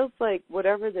it feels like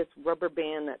whatever this rubber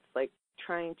band that's like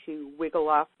trying to wiggle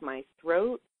off my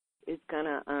throat is going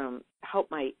to help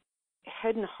my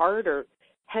head and heart, or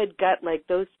head, gut, like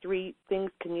those 3 things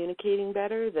communicating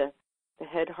better, the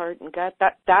head, heart, and gut.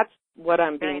 That's what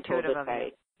I'm being told to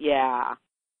say. Yeah.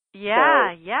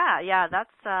 Yeah, that's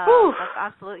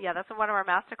absolutely, that's in one of our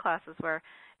master classes where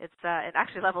it's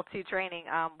actually level 2 training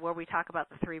where we talk about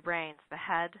the 3 brains, the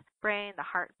head brain, the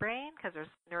heart brain, because there's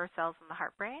neurocells in the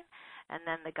heart brain, and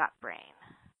then the gut brain.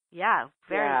 Yeah,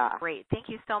 very great. Thank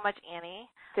you so much, Annie.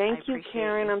 Thank you,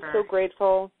 Karen. I'm so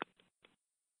grateful.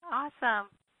 Awesome.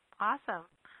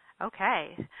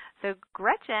 Okay, so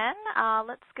Gretchen,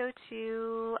 let's go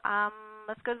to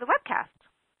the webcast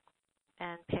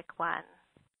and pick one.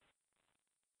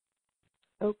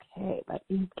 Okay, let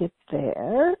me get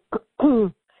there.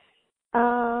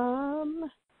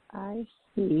 I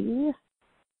see.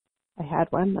 I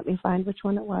had one. Let me find which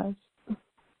one it was.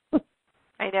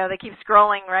 I know, they keep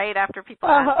scrolling right after people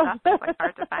ask stuff. It's like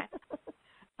hard to find.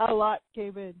 A lot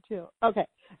came in, too. Okay.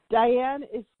 Diane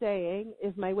is saying,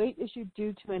 is my weight issue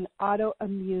due to an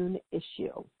autoimmune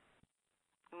issue?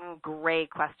 Great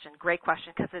question,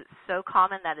 because it's so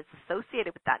common that it's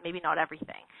associated with that. Maybe not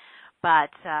everything, but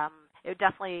it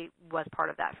definitely was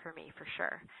part of that for me, for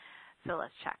sure. So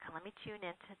let's check. Let me tune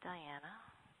in to Diana.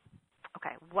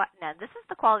 Okay, now this is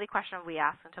the quality question we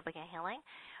ask in Autoimmune Healing.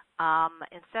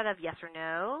 Instead of yes or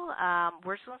no,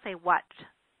 we're just going to say what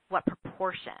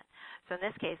proportion. So in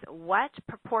this case, what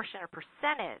proportion or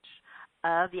percentage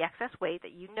of the excess weight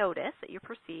that you notice, that you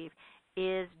perceive,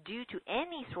 is due to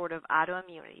any sort of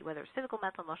autoimmunity, whether it's physical,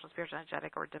 mental, emotional, spiritual,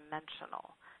 energetic, or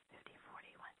dimensional? 50,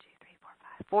 40, 1, 2, 3,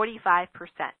 4, 5.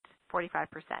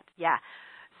 45%. Yeah.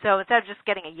 So instead of just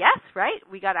getting a yes, right,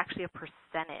 we got actually a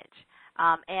percentage.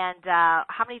 And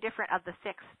how many different of the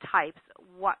 6 types,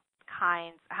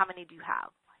 how many do you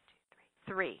have? 1,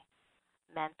 2, 3. 3.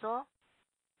 Mental,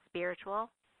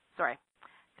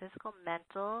 physical,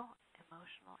 mental,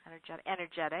 emotional,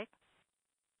 energetic,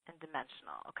 and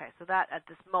dimensional. Okay, so that at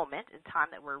this moment in time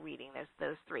that we're reading, there's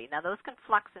those 3. Now those can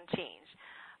flux and change,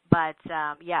 but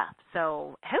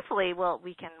so hopefully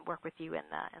we can work with you in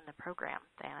the program,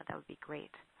 Diana. That would be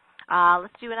great.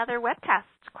 Let's do another webcast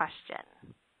question.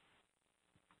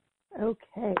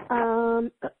 Okay.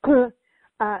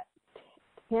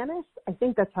 Tanis, I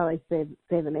think that's how I say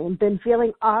the name, been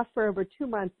feeling off for over 2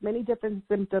 months, many different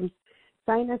symptoms,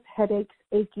 sinus, headaches,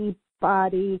 achy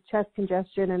body, chest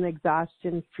congestion, and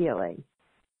exhaustion feeling.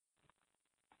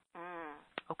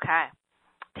 Okay.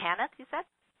 Tanis, you said?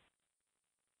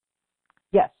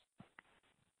 Yes.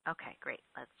 Okay, great.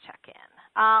 Let's check in.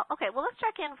 Okay, well, let's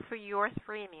check in for your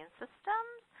 3 immune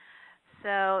systems.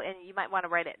 So, and you might want to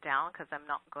write it down because I'm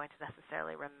not going to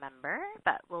necessarily remember,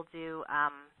 but we'll do a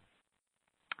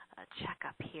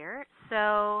checkup here.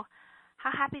 So, how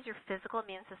happy is your physical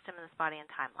immune system in this body and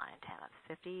timeline?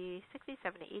 50, 60,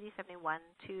 70, 80, 71,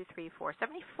 2, 3, 4,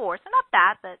 74. So not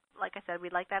bad, but like I said,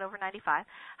 we'd like that over 95.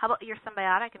 How about your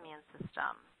symbiotic immune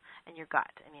system and your gut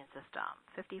immune system?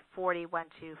 50, 40, 1,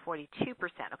 2, 42%.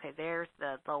 Okay, there's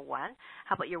the low one.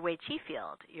 How about your Wei Qi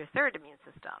field, your third immune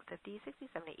system? 50, 60,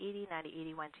 70, 80, 90,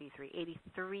 81, 2, 3,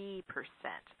 83%.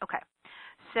 Okay.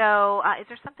 So is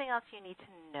there something else you need to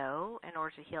know in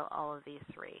order to heal all of these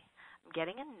 3? I'm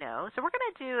getting a no. So we're going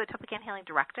to do a Topican Healing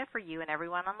Directive for you and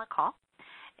everyone on the call.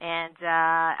 And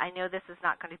I know this is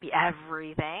not going to be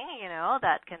everything,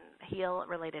 that can heal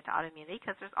related to autoimmunity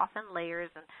because there's often layers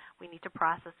and we need to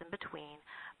process in between.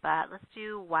 But let's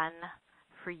do one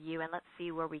for you and let's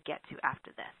see where we get to after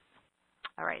this.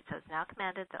 All right, so it's now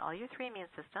commanded that all your 3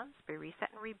 immune systems be reset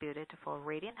and rebooted to full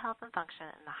radiant health and function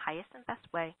in the highest and best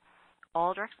way,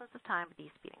 all directions of time with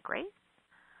ease, speed, and grace.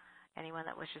 Anyone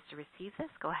that wishes to receive this,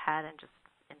 go ahead and just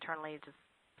internally just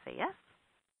say yes.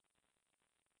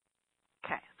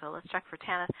 Okay, so let's check for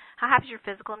Tana. How happy is your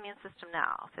physical immune system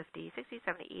now? 50, 60,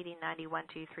 70, 80, 90, 1,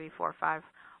 2, 3, 4, 5.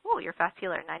 Oh, you're fast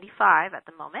healer, 95 at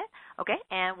the moment. Okay,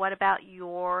 and what about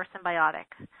your symbiotic?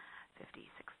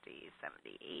 50, 60,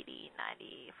 70, 80,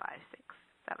 95, 6,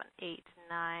 7, 8,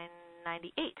 9,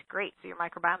 98. Great, so your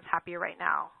microbiome's happier right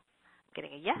now.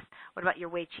 Getting a yes. What about your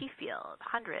Wei Qi field?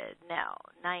 100, no.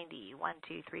 90, 1,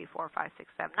 2, 3, 4, 5,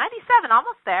 6, 7. 97,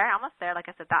 almost there.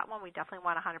 Like I said, that one we definitely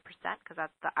want 100% because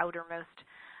that's the outermost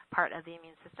part of the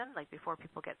immune system, like before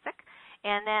people get sick.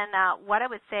 And then what I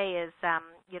would say is,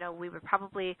 we would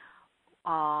probably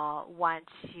want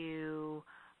to,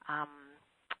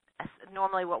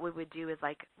 normally what we would do is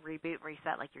like reboot and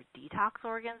reset like your detox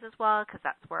organs as well because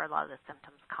that's where a lot of the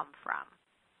symptoms come from.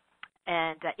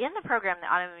 And in the program, the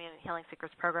Autoimmune Healing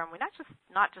Secrets program, we're not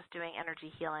just doing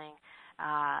energy healing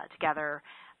together,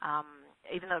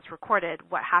 even though it's recorded.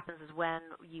 What happens is when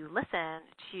you listen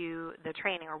to the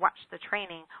training or watch the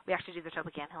training, we actually do the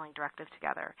Topican Healing Directive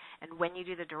together. And when you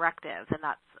do the directive, then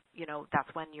that's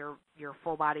when your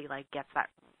full body like gets that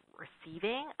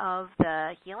receiving of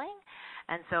the healing.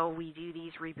 And so we do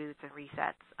these reboots and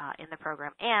resets in the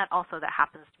program. And also that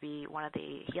happens to be one of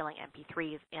the healing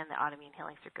MP3s in the Autoimmune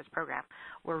Healing Secrets program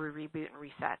where we reboot and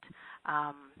reset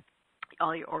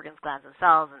all your organs, glands, and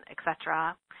cells, and et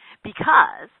cetera.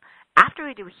 Because after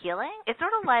we do healing, it's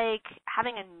sort of like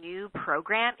having a new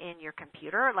program in your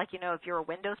computer. Like, if you're a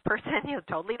Windows person, you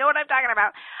totally know what I'm talking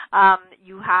about.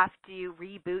 You have to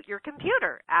reboot your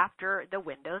computer after the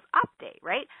Windows update,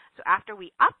 right? So after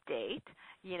we update,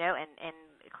 and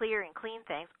clear and clean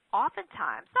things,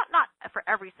 oftentimes, not for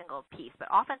every single piece, but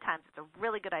oftentimes it's a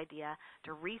really good idea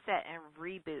to reset and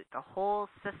reboot the whole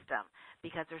system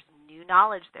because there's new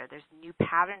knowledge there, there's new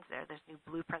patterns there, there's new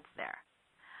blueprints there.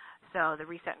 So the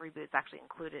reset and reboot is actually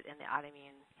included in the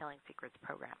Autoimmune Healing Secrets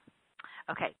program.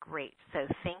 Okay, great. So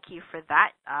thank you for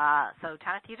that. So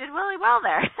Tana, you did really well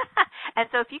there. And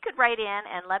so if you could write in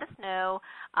and let us know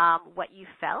what you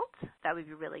felt, that would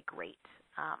be really great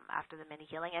after the mini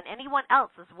healing. And anyone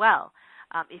else as well,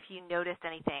 if you noticed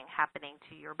anything happening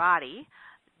to your body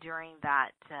during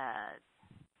that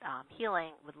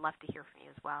healing, would love to hear from you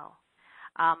as well.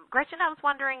 Gretchen, I was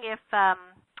wondering if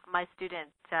my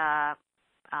student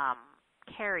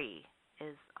Carrie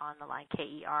is on the line,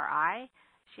 Keri.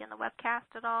 Is she on the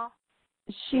webcast at all?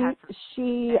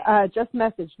 She just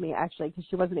messaged me, actually, because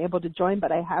she wasn't able to join,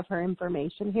 but I have her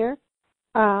information here.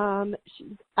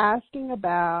 She's asking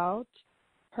about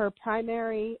her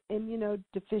primary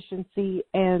immunodeficiency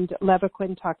and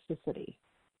Levaquin toxicity.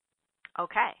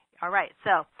 Okay. All right.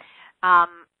 So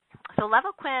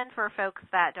Levaquin, for folks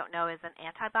that don't know, is an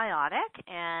antibiotic,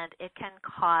 and it can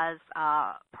cause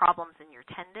problems in your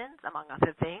tendons, among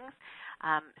other things.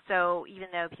 So even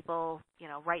though people,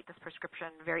 write this prescription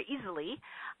very easily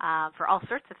for all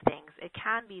sorts of things, it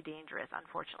can be dangerous,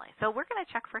 unfortunately. So we're going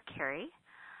to check for Carrie.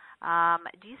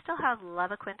 Do you still have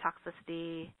Levaquin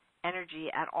toxicity energy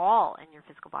at all in your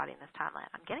physical body in this timeline?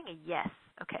 I'm getting a yes.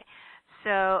 Okay.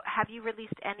 So have you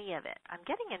released any of it? I'm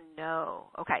getting a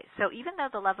no. Okay, so even though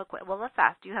the Levaquin, well, let's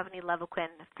ask, do you have any Levaquin,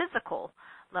 physical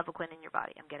Levaquin in your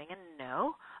body? I'm getting a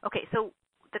no. Okay, so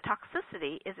the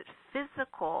toxicity, is it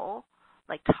physical,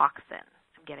 like toxin?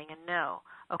 I'm getting a no.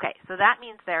 Okay, so that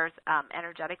means there's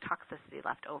energetic toxicity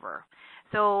left over.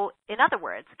 So in other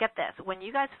words, get this, when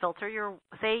you guys filter your,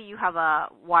 say you have a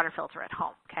water filter at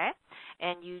home, okay,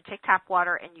 and you take tap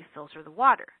water and you filter the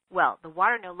water. Well, the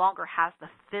water no longer has the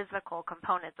physical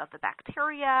components of the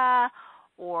bacteria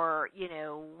or,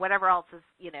 whatever else is,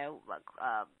 in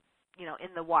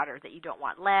the water that you don't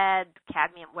want, lead,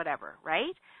 cadmium, whatever,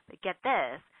 right? But get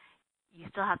this, you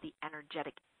still have the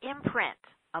energetic imprint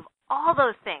of all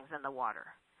those things in the water,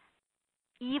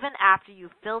 even after you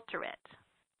filter it.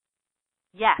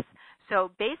 Yes.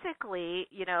 So basically,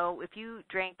 if you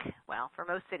drink, well, for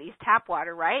most cities, tap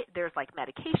water, right, there's like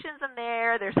medications in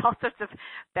there. There's all sorts of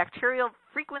bacterial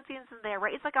frequencies in there,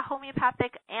 right? It's like a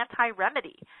homeopathic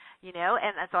anti-remedy,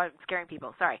 and so I'm scaring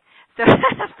people. Sorry. So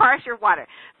as far as your water.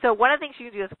 So one of the things you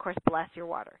can do is, of course, bless your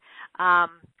water.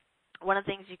 One of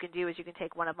the things you can do is you can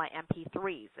take one of my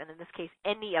MP3s, and in this case,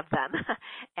 any of them,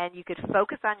 and you could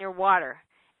focus on your water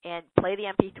and play the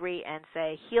MP3 and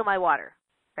say, heal my water,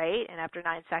 right? And after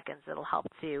 9 seconds, it'll help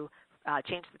to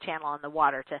change the channel on the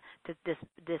water to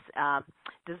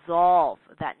dissolve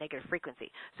that negative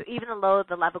frequency. So even though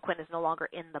the Levaquin is no longer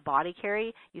in the body,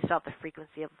 Carrie, you still have the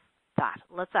frequency of that.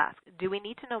 Let's ask, do we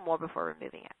need to know more before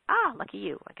removing it? Lucky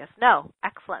you. I guess no.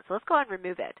 Excellent. So let's go ahead and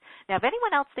remove it. Now, if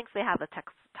anyone else thinks they have a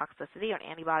toxicity or an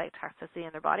antibiotic toxicity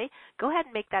in their body, go ahead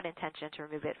and make that intention to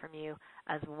remove it from you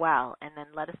as well, and then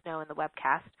let us know in the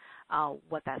webcast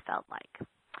what that felt like.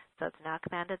 So it's now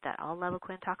commanded that all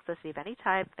Levaquin toxicity of any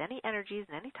type, of any energies,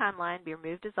 in any timeline be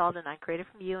removed, dissolved, and uncreated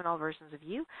from you and all versions of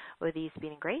you with ease,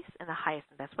 speed, and grace in the highest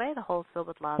and best way, the whole filled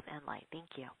with love and light. Thank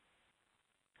you.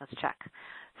 Let's check.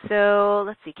 So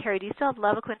let's see. Carrie, do you still have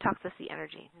Levaquin toxicity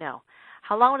energy? No.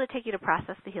 How long would it take you to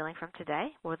process the healing from today?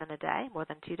 More than a day? More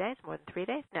than 2 days? More than 3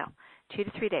 days? No. 2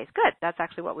 to 3 days. Good. That's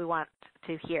actually what we want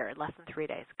to hear. Less than 3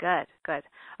 days. Good. Good.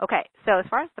 Okay. So as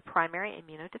far as the primary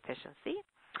immunodeficiency,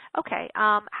 okay.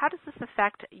 How does this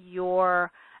affect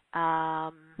your,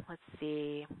 let's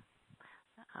see.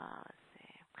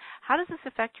 How does this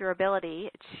affect your ability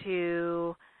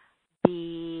to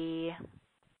be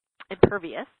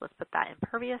impervious, let's put that,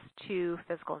 impervious to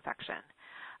physical infection?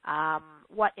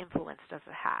 What influence does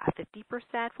it have?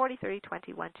 50%, 40, 30,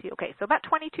 20, 1, 2. Okay, so about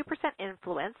 22%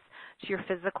 influence to your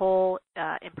physical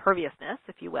imperviousness,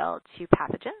 if you will, to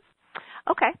pathogens.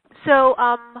 Okay, so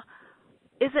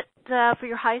is it for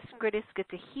your highest and greatest good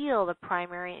to heal the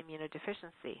primary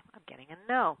immunodeficiency? I'm getting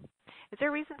a no. Is there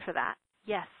a reason for that?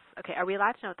 Yes. Okay, are we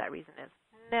allowed to know what that reason is?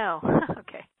 No.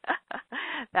 Okay.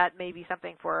 That may be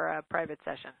something for a private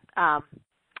session.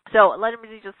 So let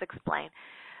me just explain.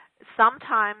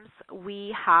 Sometimes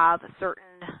we have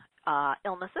certain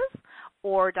illnesses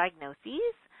or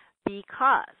diagnoses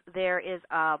because there is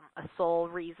a soul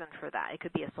reason for that. It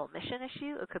could be a soul mission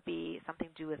issue. It could be something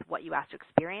to do with what you asked to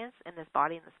experience in this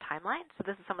body, in this timeline. So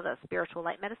this is some of the spiritual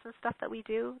light medicine stuff that we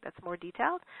do that's more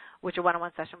detailed, which a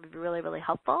one-on-one session would be really, really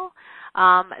helpful.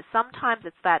 Sometimes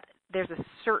it's that there's a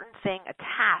certain thing, a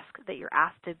task that you're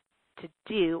asked to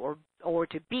do or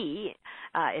to be,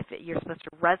 if you're supposed to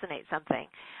resonate something,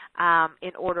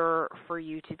 in order for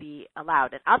you to be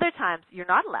allowed. And other times, you're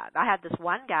not allowed. I had this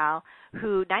one gal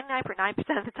who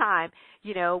 99.9% of the time,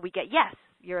 we get, yes,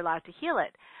 you're allowed to heal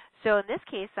it. So in this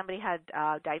case, somebody had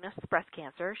diagnosed with breast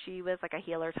cancer. She was like a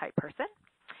healer type person.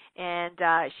 And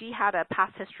she had a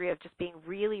past history of just being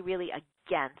really, really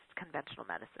against conventional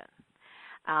medicine.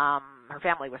 Her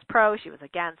family was pro, she was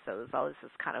against, so it was always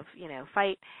this kind of,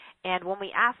 fight. And when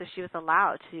we asked if she was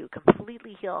allowed to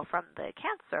completely heal from the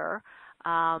cancer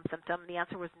symptom, the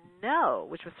answer was no,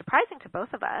 which was surprising to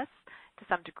both of us to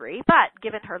some degree. But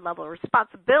given her level of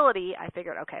responsibility, I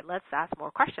figured, okay, let's ask more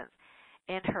questions.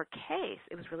 In her case,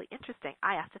 it was really interesting.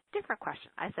 I asked a different question.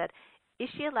 I said, is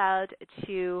she allowed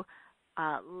to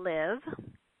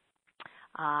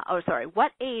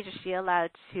what age is she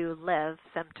allowed to live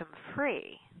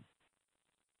symptom-free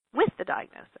with the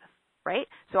diagnosis, right?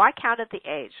 So I counted the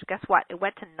age. Guess what? It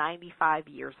went to 95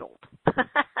 years old.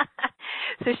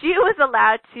 So she was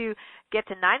allowed to get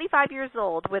to 95 years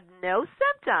old with no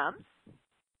symptoms,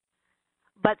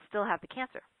 but still have the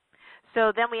cancer.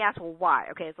 So then we asked, well, why?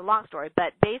 Okay, it's a long story,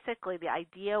 but basically the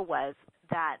idea was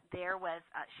that there was,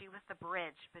 she was the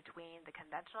bridge between the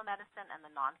conventional medicine and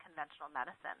the non-conventional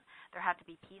medicine. There had to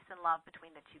be peace and love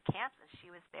between the two camps, and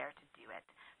she was there to do it.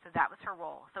 So that was her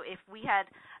role. So if we had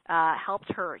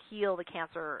helped her heal the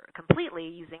cancer completely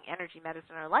using energy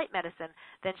medicine or light medicine,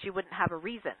 then she wouldn't have a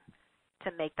reason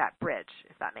to make that bridge,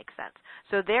 if that makes sense.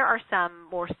 So there are some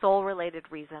more soul-related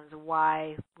reasons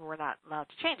why we're not allowed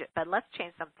to change it, but let's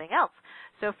change something else.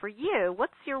 So for you,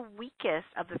 what's your weakest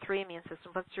of the three immune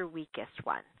systems? What's your weakest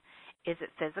one? Is it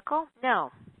physical? No.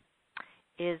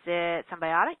 Is it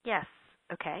symbiotic? Yes.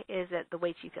 Okay. Is it the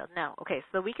Wei Qi field? No. Okay,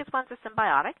 so the weakest ones are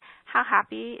symbiotic. How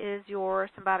happy is your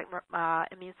symbiotic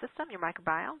immune system, your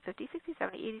microbiome? 50, 60,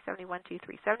 70, 80, 71, 2,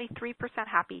 3. 73%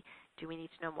 happy. Do we need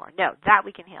to know more? No, that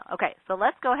we can heal. Okay, so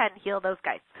let's go ahead and heal those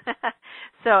guys.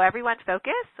 So everyone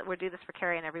focus. We'll do this for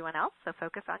Carrie and everyone else. So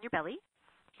focus on your belly.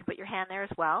 You can put your hand there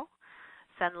as well.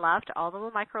 Send love to all the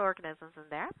little microorganisms in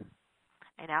there.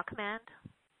 I now command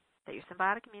that your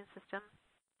symbiotic immune system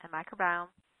and microbiome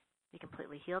be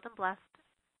completely healed and blessed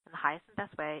in the highest and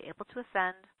best way, able to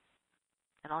ascend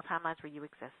in all timelines where you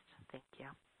exist. Thank you.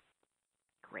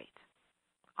 Great.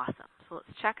 Awesome. So let's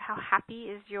check how happy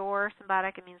is your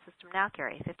symbiotic immune system now,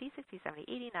 Carrie. 50, 60, 70,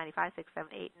 80, 95, 6, 7,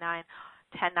 8, 9,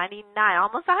 10, 99,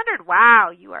 almost 100. Wow,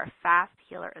 you are a fast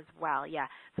healer as well. Yeah.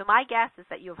 So my guess is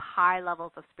that you have high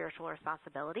levels of spiritual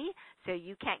responsibility, so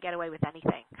you can't get away with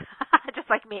anything. Just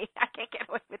like me, I can't get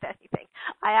away with anything.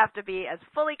 I have to be as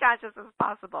fully conscious as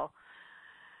possible.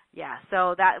 Yeah,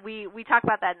 so that we talk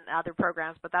about that in other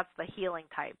programs, but that's the healing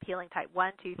type. Healing type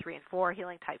 1, 2, 3, and 4.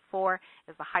 Healing type 4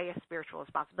 is the highest spiritual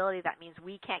responsibility. That means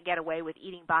we can't get away with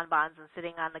eating bonbons and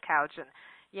sitting on the couch and,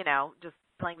 just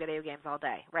playing video games all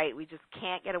day, right? We just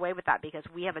can't get away with that because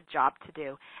we have a job to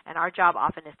do, and our job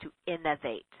often is to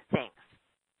innovate things.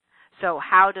 So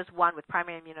how does one with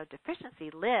primary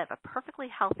immunodeficiency live a perfectly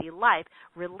healthy life,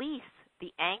 release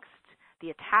the angst,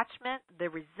 the attachment, the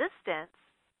resistance,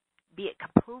 be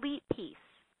at complete peace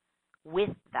with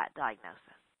that diagnosis?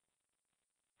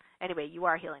 Anyway, you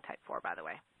are healing type 4, by the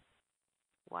way.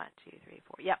 1, 2, 3,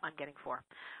 4. Yep, I'm getting 4.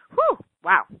 Whew!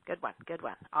 Wow, good one, good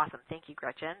one. Awesome. Thank you,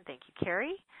 Gretchen. Thank you,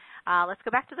 Carrie. Let's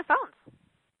go back to the phones.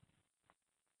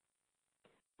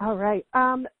 All right.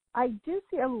 I do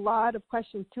see a lot of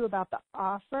questions, too, about the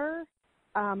offer.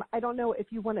 I don't know if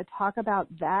you want to talk about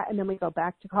that, and then we go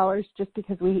back to callers, just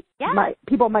because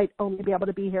people might only be able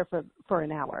to be here for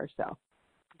an hour or so.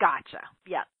 Gotcha.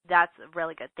 Yeah, that's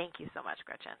really good. Thank you so much,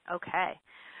 Gretchen. Okay.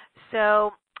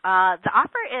 So the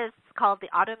offer is called the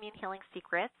Autoimmune Healing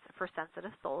Secrets for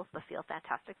Sensitive Souls, the Feel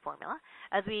Fantastic Formula.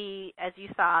 As you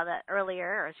saw that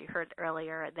earlier, or as you heard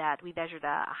earlier, that we measured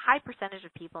a high percentage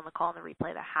of people in the call and the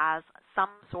replay that has some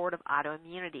sort of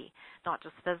autoimmunity, not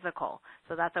just physical.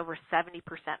 So that's over 70%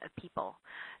 of people.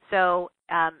 So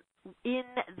in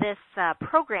this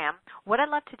program, what I'd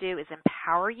love to do is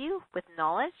empower you with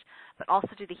knowledge, but also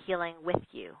do the healing with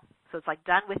you. So it's like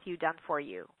done with you, done for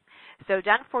you. So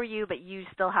done for you, but you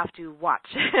still have to watch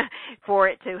for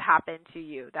it to happen to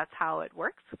you. That's how it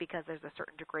works, because there's a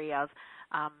certain degree of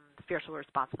spiritual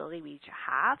responsibility we each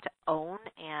have to own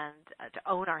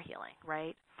our healing,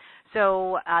 right?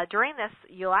 So during this,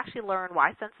 you'll actually learn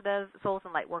why sensitive souls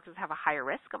and light workers have a higher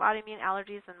risk of autoimmune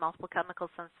allergies and multiple chemical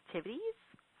sensitivities.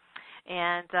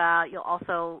 And you'll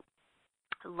also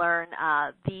learn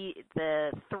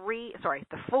the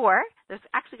four. There's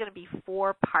actually going to be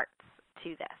 4 parts to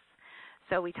this.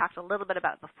 So we talked a little bit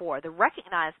about before. The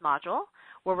Recognize module,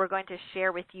 where we're going to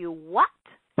share with you what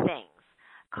things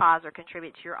cause or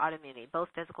contribute to your autoimmunity, both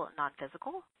physical and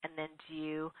non-physical, and then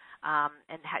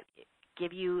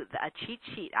give you a cheat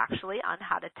sheet, actually, on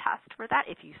how to test for that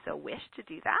if you so wish to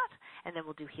do that, and then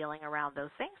we'll do healing around those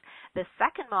things. The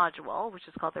second module, which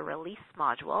is called the Release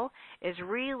module, is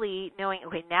really knowing,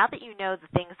 okay, now that you know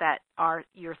the things that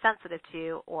you're sensitive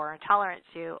to or intolerant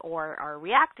to or are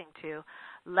reacting to,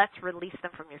 let's release them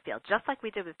from your field. Just like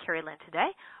we did with Carrie Lynn today,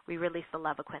 we released the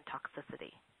Levaquin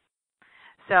toxicity.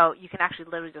 So you can actually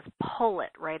literally just pull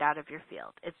it right out of your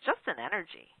field. It's just an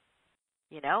energy.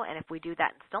 And if we do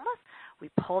that in stillness, we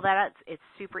pull that out. It's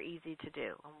super easy to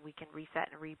do, and we can reset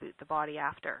and reboot the body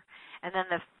after. And then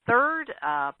the third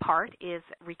part is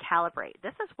recalibrate.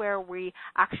 This is where we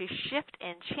actually shift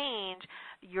and change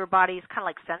your body's kind of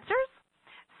like sensors,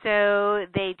 so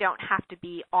they don't have to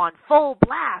be on full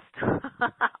blast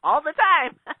all the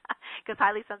time, because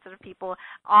highly sensitive people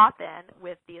often,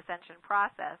 with the ascension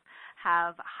process,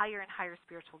 have higher and higher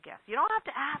spiritual gifts. You don't have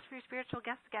to ask for your spiritual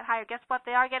gifts to get higher. Guess what?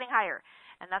 They are getting higher.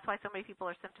 And that's why so many people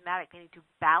are symptomatic. They need to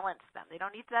balance them. They don't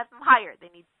need to have them higher.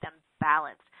 They need them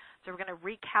balanced. So we're going to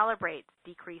recalibrate,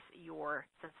 decrease your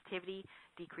sensitivity,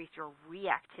 decrease your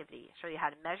reactivity, show you how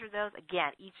to measure those.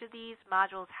 Again, each of these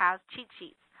modules has cheat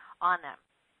sheets on them,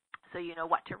 so you know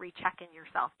what to recheck in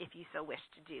yourself if you so wish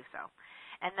to do so.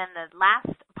 And then the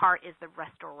last part is the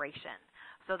restoration.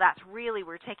 So that's really,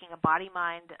 we're taking a body,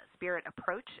 mind, spirit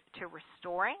approach to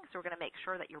restoring. So we're going to make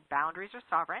sure that your boundaries are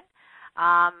sovereign.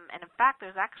 And in fact,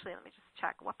 there's actually, let me just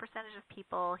check, what percentage of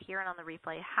people here and on the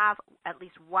replay have at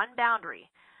least one boundary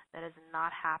that is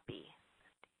not happy?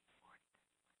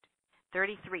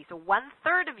 33. So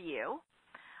 1/3 of you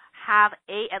have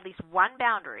at least one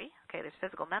boundary. Okay, there's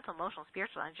physical, mental, emotional,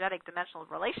 spiritual, energetic, dimensional,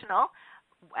 relational.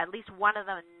 At least one of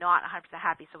them not 100%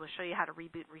 happy. So we'll show you how to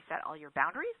reboot and reset all your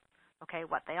boundaries. Okay,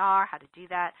 what they are, how to do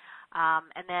that,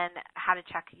 and then how to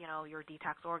check, your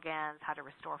detox organs, how to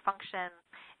restore function.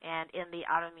 And in the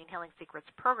Autoimmune Healing Secrets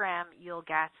program, you'll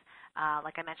get,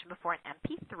 like I mentioned before, an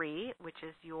MP3, which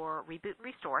is your reboot and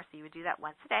restore. So you would do that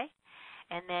once a day.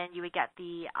 And then you would get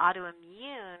the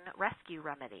autoimmune rescue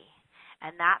remedy.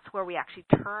 And that's where we actually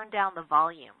turn down the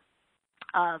volume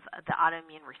of the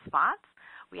autoimmune response.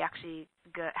 We actually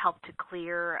help to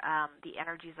clear the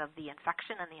energies of the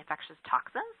infection and the infectious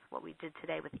toxins, what we did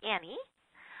today with Annie.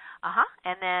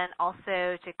 And then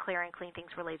also to clear and clean things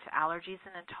related to allergies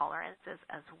and intolerances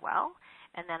as well.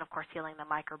 And then, of course, healing the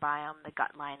microbiome, the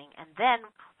gut lining. And then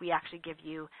we actually give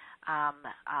you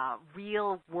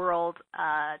real-world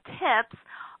tips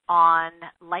on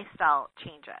lifestyle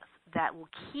changes that will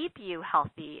keep you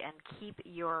healthy and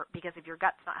because if your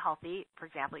gut's not healthy, for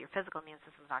example, your physical immune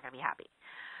system's not going to be happy.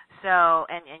 So,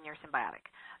 and you're symbiotic.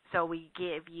 So we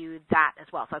give you that as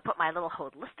well. So I put my little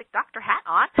holistic doctor hat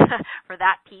on for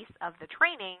that piece of the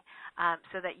training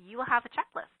so that you will have a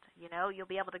checklist. You'll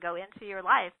be able to go into your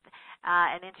life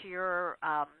and into your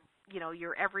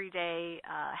your everyday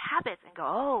habits and go,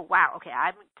 oh, wow, okay,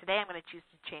 today I'm going to choose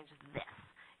to change this.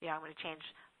 I'm going to change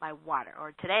my water.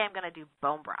 Or today I'm going to do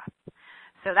bone broth.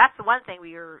 So that's the one thing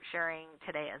we were sharing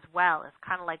today as well, is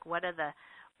kind of like what are the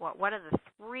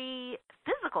 3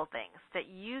 physical things that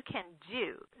you can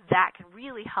do that can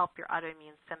really help your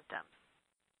autoimmune symptoms.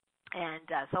 And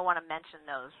so I want to mention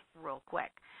those real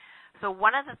quick. So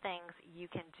one of the things you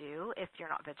can do if you're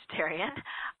not vegetarian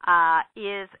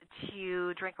is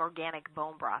to drink organic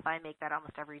bone broth. I make that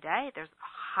almost every day. There's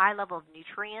a high level of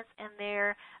nutrients in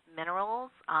there,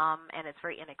 minerals, and it's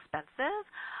very inexpensive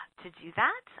to do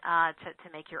that, to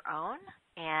make your own.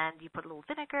 And you put a little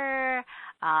vinegar,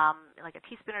 like a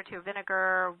teaspoon or 2 of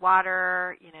vinegar,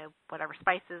 water, whatever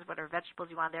spices, whatever vegetables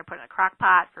you want there, put it in a crock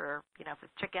pot for, if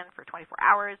it's chicken, for 24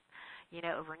 hours,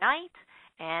 overnight.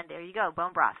 And there you go,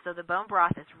 bone broth. So the bone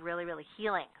broth is really, really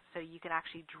healing. So you can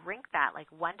actually drink that like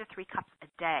 1 to 3 cups a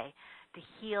day to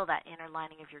heal that inner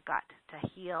lining of your gut, to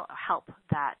help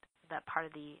that part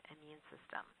of the immune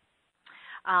system.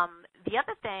 The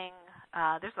other thing,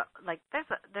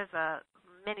 there's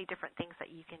many different things that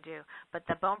you can do, but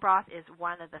the bone broth is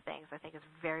one of the things I think is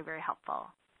very, very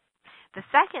helpful. The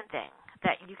second thing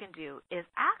that you can do is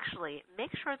actually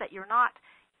make sure that you're not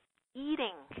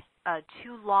eating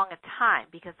too long a time,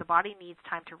 because the body needs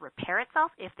time to repair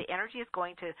itself. If the energy is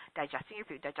going to digesting your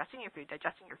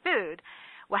food,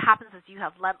 what happens is you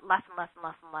have less and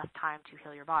less time to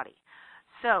heal your body.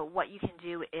 So what you can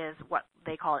do is what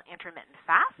they call an intermittent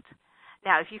fast.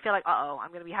 Now, if you feel like, I'm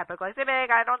going to be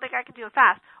hypoglycemic, I don't think I can do a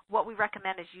fast, what we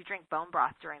recommend is you drink bone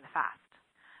broth during the fast.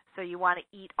 So you want to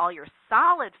eat all your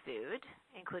solid food,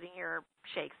 including your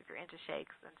shakes, if you're into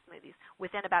shakes and smoothies,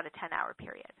 within about a 10-hour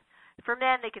period. For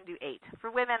men, they can do 8. For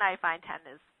women, I find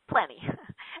 10 is plenty.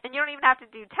 And you don't even have to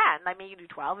do 10. I mean, you do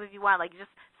 12 if you want, like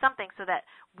just something so that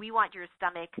we want your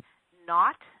stomach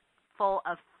not full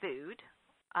of food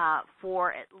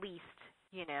for at least,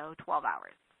 12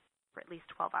 hours. For at least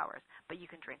 12 hours. But you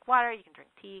can drink water, you can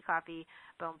drink tea, coffee,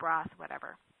 bone broth,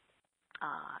 whatever,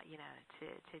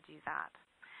 to do that.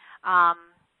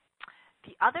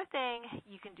 The other thing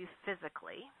you can do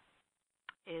physically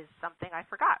is something I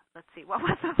forgot. Let's see, what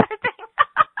was the third thing?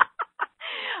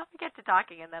 I get to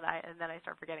talking and then I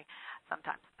start forgetting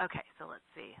sometimes. Okay, so let's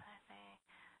see.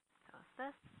 So is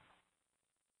this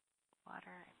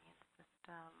water, immune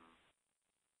system?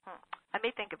 I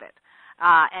may think of it.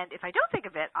 And if I don't think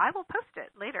of it, I will post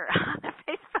it later on the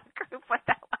Facebook group what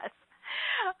that was.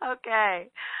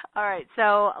 Okay. All right.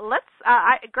 So let's,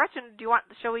 Gretchen,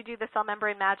 shall we do the cell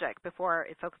membrane magic before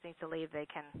if folks need to leave,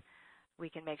 we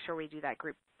can make sure we do that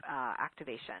group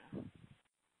activation.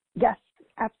 Yes,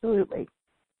 absolutely.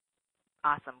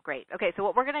 Awesome. Great. Okay, so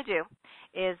what we're going to do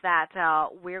is that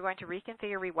we're going to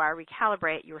reconfigure, rewire,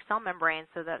 recalibrate your cell membrane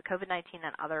so that COVID-19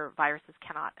 and other viruses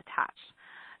cannot attach.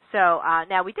 So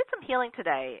now we did some healing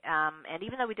today, and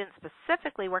even though we didn't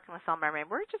specifically work on the cell membrane,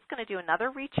 we're just going to do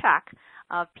another recheck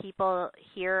of people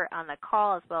here on the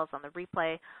call as well as on the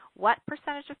replay. What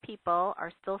percentage of people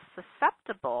are still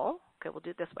susceptible, okay, we'll do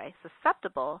it this way,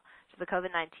 susceptible to the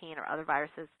COVID-19 or other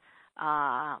viruses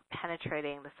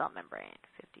penetrating the cell membrane.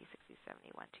 50, 60,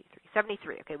 70, 1, 2, 3,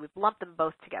 73. Okay, we've lumped them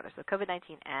both together, so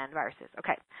COVID-19 and viruses.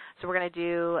 Okay, so we're going to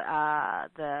do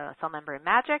the cell membrane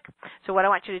magic. So what I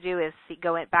want you to do is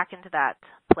back into that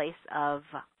place of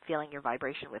feeling your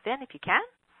vibration within, if you can.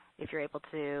 If you're able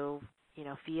to,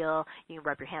 feel, you can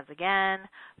rub your hands again,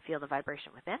 feel the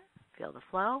vibration within, feel the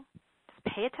flow.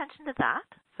 Just pay attention to that.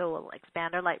 So we'll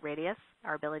expand our light radius,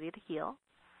 our ability to heal.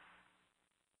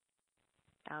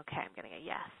 Okay, I'm getting a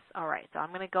yes. All right, so I'm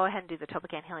going to go ahead and do the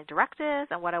Topican Healing Directives,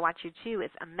 and what I want you to do is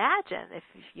imagine, if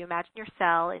you imagine your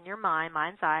cell in your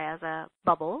mind's eye as a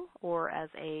bubble or as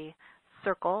a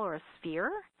circle or a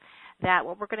sphere, that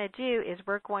what we're going to do is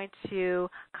we're going to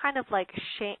kind of like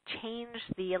change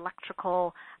the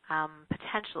electrical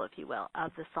potential, if you will,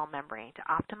 of the cell membrane to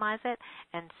optimize it,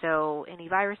 and so any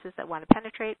viruses that want to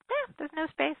penetrate, there's no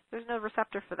space, there's no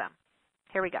receptor for them.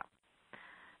 Here we go.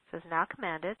 So it's now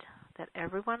commanded that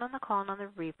everyone on the call and on the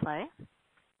replay,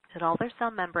 that all their cell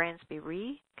membranes be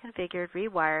reconfigured,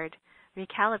 rewired,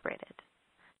 recalibrated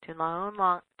to no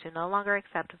longer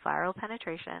accept viral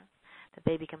penetration, that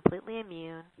they be completely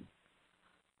immune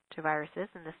to viruses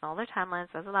in this and all their timelines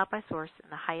as allowed by source in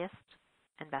the highest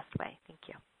and best way. Thank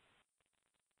you.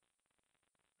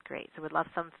 Great. So we'd love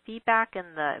some feedback,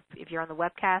 if you're on the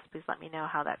webcast, please let me know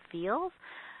how that feels.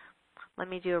 Let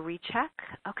me do a recheck.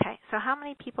 Okay, so how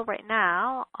many people right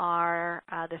now are,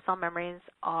 their cell membranes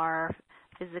are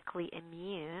physically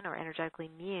immune or energetically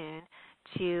immune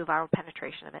to viral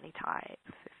penetration of any type?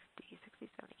 50, 60,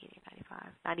 70, 80,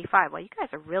 95. 95. Well, you guys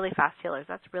are really fast healers.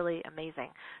 That's really amazing.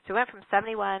 So we went from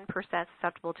 71%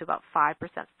 susceptible to about 5%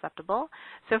 susceptible.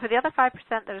 So for the other 5%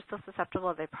 that are still susceptible,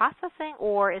 are they processing,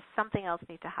 or is something else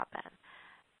need to happen?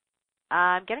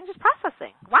 I'm getting just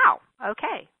processing. Wow.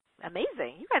 Okay.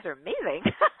 Amazing. You guys are amazing.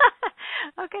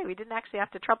 Okay, we didn't actually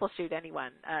have to troubleshoot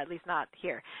anyone, at least not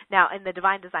here. Now, in the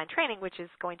Divine Design training, which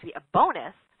is going to be a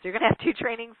bonus, so you're going to have 2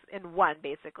 trainings in one,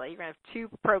 basically. You're going to have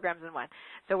 2 programs in one.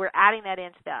 So we're adding that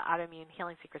into the Autoimmune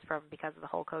Healing Secrets program because of the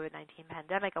whole COVID-19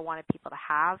 pandemic. I wanted people to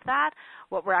have that.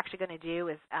 What we're actually going to do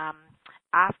is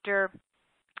after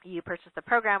you purchase the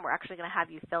program, we're actually going to have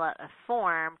you fill out a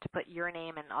form to put your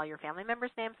name and all your family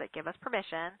members' names that give us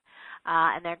permission,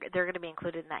 and they're going to be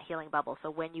included in that healing bubble. So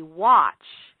when you watch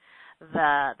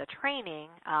the training,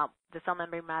 the cell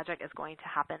membrane magic is going to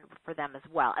happen for them as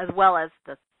well as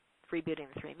the rebooting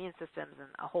the 3 immune systems and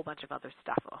a whole bunch of other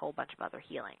stuff, a whole bunch of other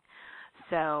healing.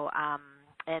 So,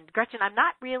 and Gretchen, I'm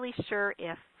not really sure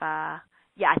if, I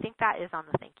think that is on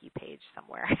the thank you page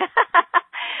somewhere.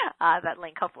 That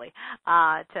link, hopefully,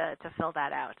 to fill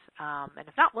that out. And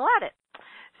if not, we'll add it.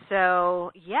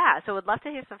 So, so we'd love to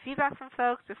hear some feedback from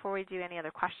folks before we do any other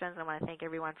questions. I want to thank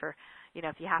everyone for,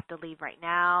 if you have to leave right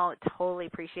now, totally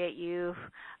appreciate you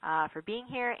for being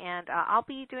here. And I'll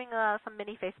be doing some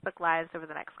mini Facebook Lives over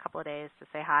the next couple of days to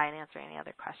say hi and answer any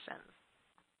other questions.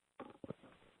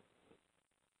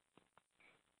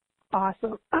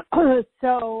 Awesome.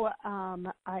 So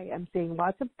I am seeing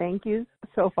lots of thank yous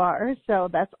so far, so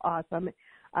that's awesome.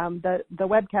 The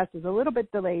webcast is a little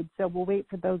bit delayed, so we'll wait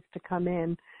for those to come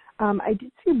in. I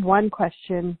did see one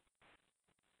question.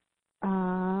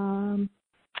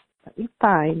 Let me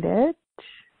find it.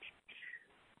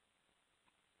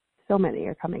 So many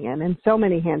are coming in, and so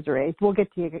many hands are raised. We'll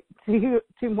get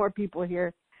to more people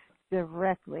here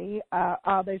directly.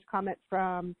 There's comments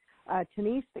from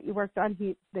Denise that you worked on.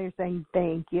 They're saying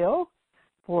thank you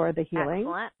for the healing.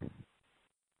 Excellent.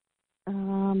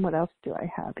 What else do I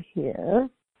have here?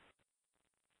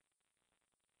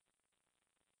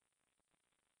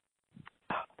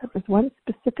 There was one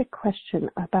specific question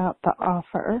about the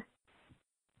offer.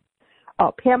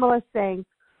 Oh, Pamela's saying,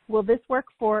 will this work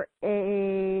for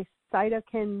a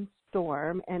cytokine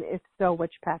storm, and if so,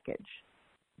 which package?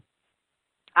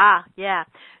 Yeah.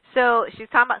 So she's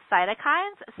talking about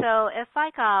cytokines. So it's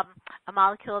like a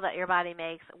molecule that your body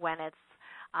makes when it's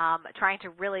trying to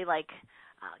really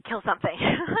kill something.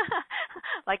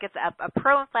 Like it's a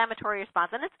pro-inflammatory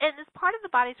response, and it's part of the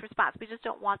body's response. We just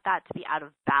don't want that to be out of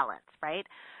balance, right?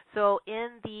 So in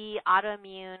the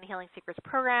Autoimmune Healing Secrets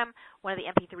program, one of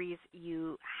the MP3s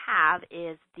you have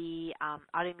is the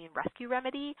Autoimmune Rescue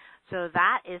Remedy. So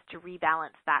that is to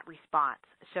rebalance that response.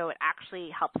 So it actually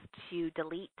helps to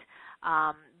delete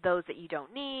those that you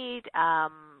don't need,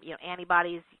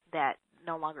 antibodies that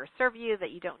no longer serve you,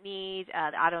 that you don't need,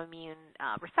 the autoimmune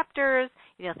receptors,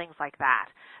 things like that.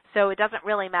 So it doesn't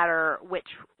really matter which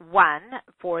one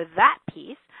for that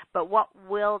piece, but what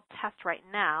we'll test right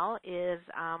now is,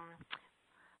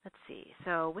 let's see,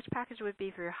 so which package would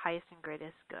be for your highest and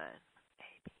greatest good? A,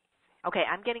 B, C. Okay,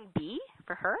 I'm getting B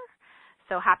for her.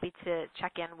 So happy to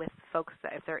check in with folks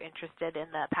if they're interested in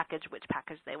the package, which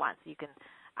package they want. So you can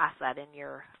ask that in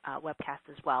your webcast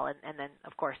as well, and then,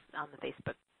 of course, on the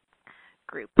Facebook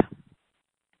group.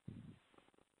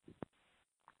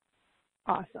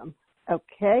 Awesome.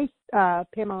 Okay.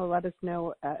 Pamela, let us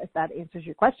know if that answers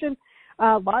your question.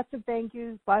 Lots of thank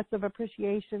yous, lots of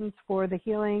appreciations for the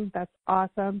healing. That's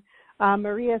awesome.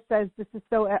 Maria says, this is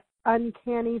so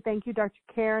uncanny. Thank you, Dr.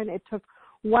 Karen. It took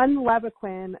one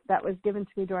Levaquin that was given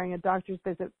to me during a doctor's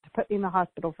visit to put me in the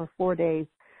hospital for 4 days.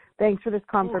 Thanks for this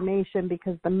confirmation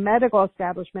because the medical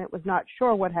establishment was not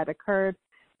sure what had occurred.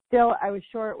 Still, I was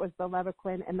sure it was the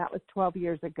Levaquin, and that was 12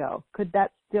 years ago. Could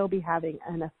that still be having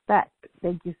an effect?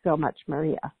 Thank you so much,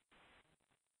 Maria.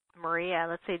 Maria,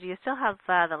 let's see, do you still have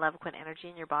the Levaquin energy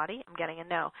in your body? I'm getting a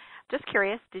no. Just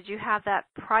curious, did you have that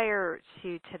prior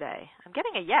to today? I'm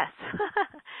getting a yes.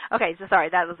 Okay, so sorry,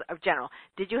 that was general.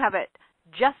 Did you have it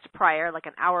just prior, like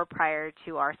an hour prior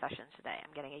to our session today?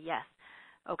 I'm getting a yes.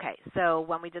 Okay, so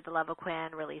when we did the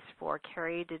Levaquin release for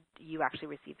Carrie, did you actually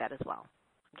receive that as well?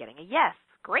 I'm getting a yes.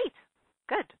 Great.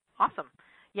 Good. Awesome.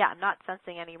 Yeah, I'm not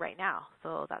sensing any right now,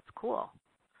 so that's cool.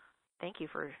 Thank you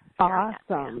for sharing that.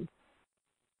 Awesome.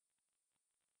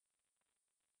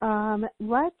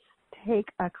 Let's take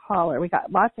a caller. We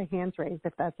got lots of hands raised,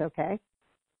 if that's okay.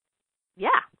 Yeah.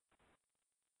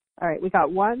 All right, we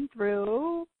got 1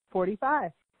 through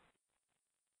 45.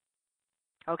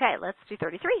 Okay, let's do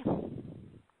 33.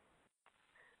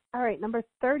 All right, number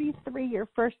 33, your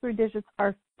first 3 digits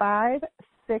are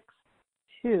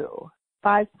 562.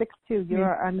 562, you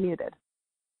are unmuted.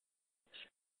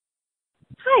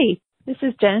 Hi, this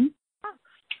is Jen.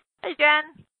 Hey, Jen.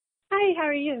 Hi, how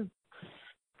are you?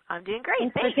 I'm doing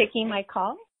great. Thanks for taking my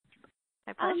call.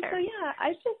 My pleasure. So, yeah,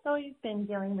 I've just always been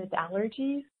dealing with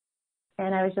allergies,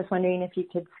 and I was just wondering if you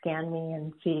could scan me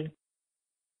and see,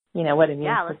 what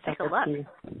immune let's take a look.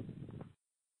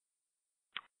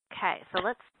 Okay, so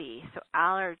let's see. So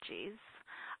allergies.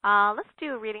 Let's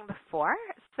do a reading before.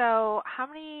 So how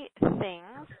many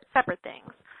things, separate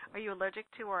things, are you allergic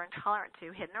to or intolerant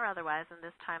to, hidden or otherwise, in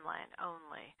this timeline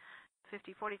only?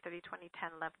 50, 40, 30, 20,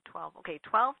 10, 11, 12. Okay,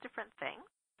 12 different things,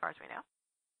 as far as we know.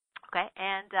 Okay,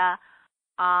 and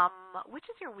which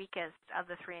is your weakest of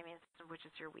the 3 immune systems? Which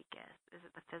is your weakest? Is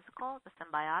it the physical, the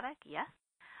symbiotic? Yes.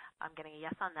 I'm getting a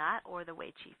yes on that. Or the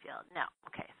Wei Qi field? No.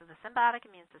 Okay, so the symbiotic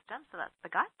immune system, so that's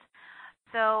the gut.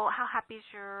 So how happy is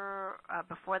your,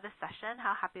 before this session,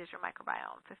 how happy is your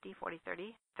microbiome? 50, 40,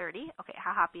 30, 30. Okay,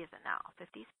 how happy is it now?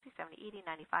 50, 60, 70,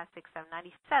 80, 95, 67,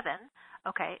 97.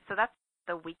 Okay, so that's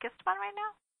the weakest one right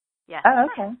now? Yes. Oh,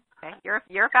 okay. Okay,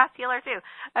 you're a fast healer too.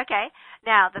 Okay,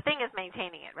 now the thing is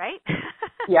maintaining it, right?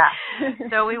 Yeah.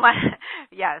 So we want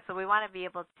to be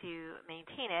able to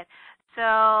maintain it.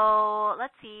 So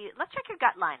let's see, let's check your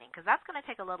gut lining because that's going to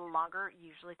take a little longer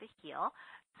usually to heal.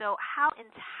 So how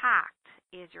intact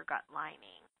is your gut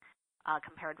lining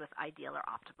compared with ideal or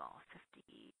optimal?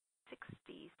 50,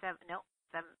 60, 7, no,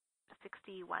 7,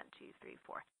 60, 1, 2, 3,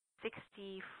 4.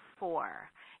 64.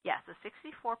 Yeah, so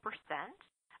 64%.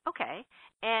 Okay.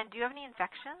 And do you have any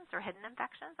infections or hidden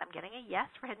infections? I'm getting a yes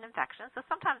for hidden infections. So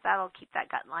sometimes that'll keep that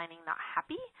gut lining not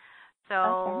happy.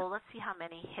 So let's see how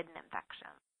many hidden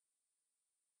infections.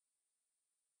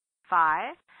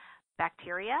 5.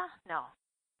 Bacteria? No.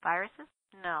 Viruses?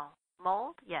 No.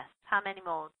 Mold? Yes. How many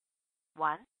molds?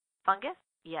 1. Fungus?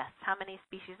 Yes. How many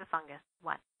species of fungus?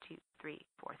 1, 2, 3,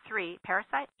 4. 3.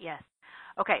 Parasite? Yes.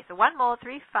 Okay, so 1 mold,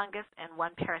 3 fungus, and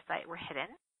 1 parasite were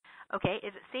hidden. Okay,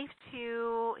 is it safe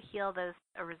to heal those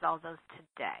or resolve those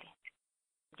today?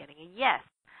 I'm getting a yes.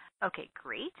 Okay,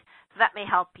 great. So that may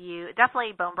help you.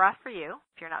 Definitely bone broth for you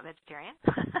if you're not vegetarian.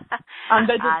 I'm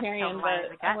vegetarian,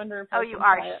 but I wonder if you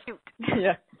are. Shoot.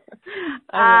 Yeah.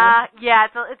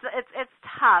 Yeah. So it's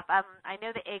tough. I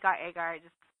know the agar is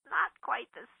just not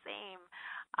quite the same.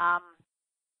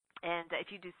 And if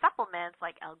you do supplements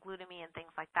like L-glutamine and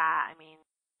things like that, I mean,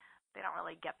 they don't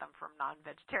really get them from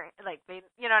non-vegetarian. Like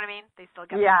you know what I mean? They still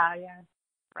get them. Yeah.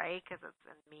 Right, because it's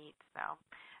in meat. So,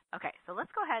 okay. So let's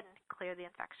go ahead and clear the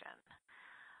infection.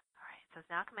 All right. So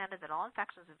it's now commanded that all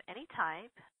infections of any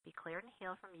type be cleared and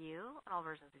healed from you and all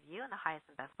versions of you in the highest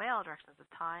and best way, all directions of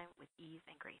time, with ease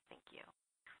and grace. Thank you.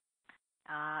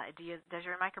 Does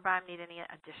your microbiome need any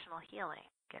additional healing?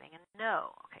 Getting a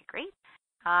no. Okay, great.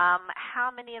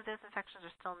 How many of those infections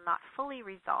are still not fully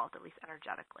resolved, at least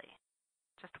energetically?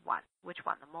 Just 1. Which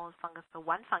one? The mold, fungus, the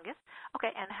 1 fungus. Okay,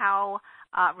 and how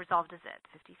resolved is it?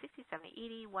 50, 60, 70,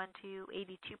 80, 1, 2,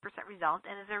 82% resolved.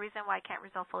 And is there a reason why it can't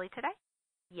resolve fully today?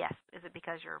 Yes. Is it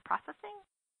because you're processing?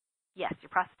 Yes, you're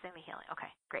processing the healing.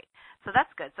 Okay, great. So that's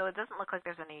good. So it doesn't look like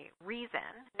there's any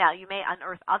reason. Now, you may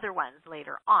unearth other ones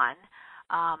later on,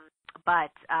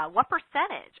 But what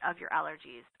percentage of your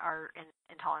allergies or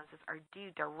intolerances are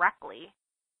due directly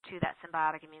to that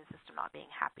symbiotic immune system not being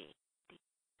happy?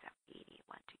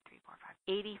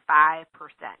 85%.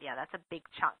 Yeah, that's a big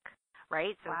chunk,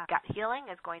 right? So Wow. gut healing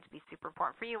is going to be super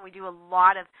important for you. And we do a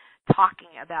lot of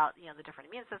talking about, the different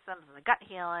immune systems and the gut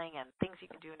healing and things you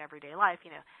can do in everyday life,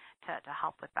 to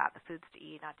help with that, the foods to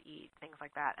eat, not to eat, things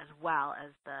like that, as well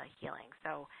as the healing.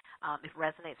 So if it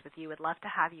resonates with you, we'd love to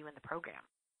have you in the program.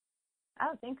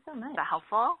 Oh, thanks so much. Is that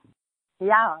helpful?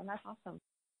 Yeah, that's awesome.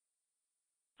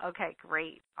 Okay,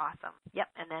 great, awesome. Yep,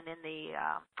 and then in the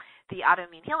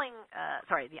autoimmune healing,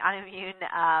 the autoimmune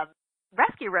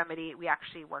rescue remedy, we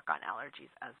actually work on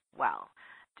allergies as well.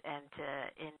 And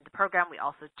in the program, we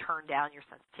also turn down your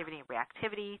sensitivity and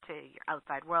reactivity to your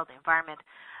outside world, the environment.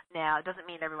 Now, it doesn't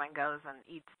mean everyone goes and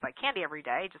eats like candy every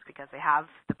day just because they have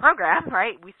the program,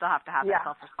 right? We still have to have that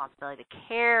self-responsibility to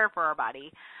care for our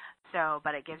body.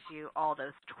 But it gives you all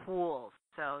those tools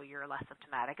so you're less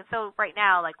symptomatic. And so right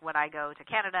now, like when I go to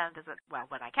Canada and visit,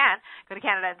 when I can, go to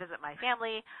Canada and visit my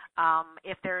family,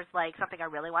 if there's like something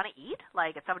I really want to eat,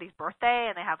 like it's somebody's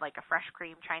birthday and they have like a fresh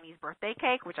cream Chinese birthday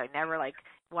cake, which I never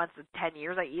once in 10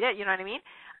 years I eat it, you know what I mean?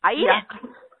 I eat it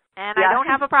and I don't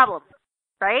have a problem,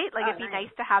 right? Like it'd be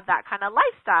nice to have that kind of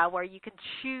lifestyle where you can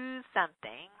choose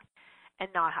something and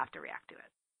not have to react to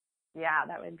it. Yeah,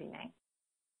 that would be nice.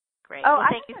 Great. Well,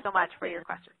 thank you so much for your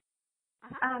question.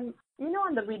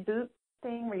 On the reboot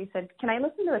thing where you said, can I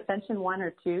listen to Ascension 1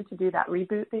 or 2 to do that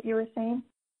reboot that you were saying?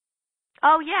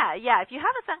 Oh, yeah. If you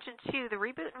have Ascension 2, the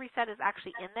reboot and reset is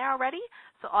actually in there already.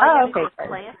 So all you have to do is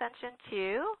play Ascension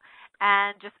 2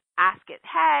 and just ask it,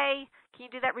 hey, can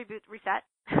you do that reboot reset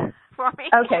for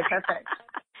me? Okay, perfect.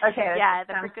 Okay. Yeah,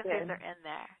 the frequencies are in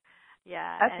there.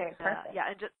 Yeah. Okay, perfect. Yeah,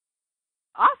 and just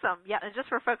awesome. Yeah, and just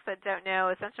for folks that don't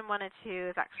know, Ascension 1 and 2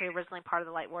 is actually originally part of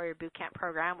the Light Warrior Bootcamp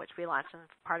program, which we launched in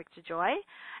Product to Joy.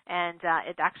 And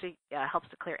it actually helps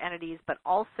to clear entities, but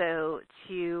also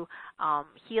to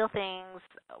heal things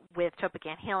with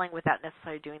Topican healing without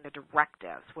necessarily doing the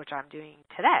directives, which I'm doing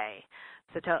today.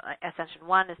 So Ascension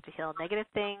 1 is to heal negative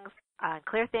things,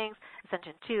 clear things.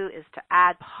 Ascension 2 is to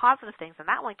add positive things, and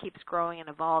that one keeps growing and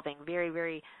evolving very,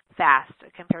 very fast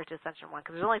compared to Ascension 1,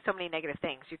 because there's only so many negative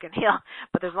things you can heal,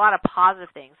 but there's a lot of positive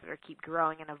things that keep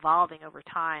growing and evolving over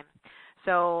time.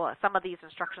 So some of these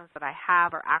instructions that I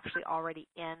have are actually already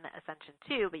in Ascension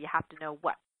 2, but you have to know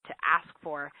what to ask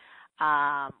for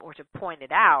or to point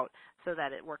it out so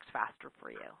that it works faster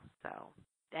for you. So,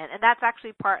 and that's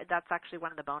actually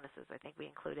one of the bonuses I think we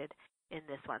included in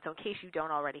this one. So in case you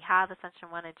don't already have Ascension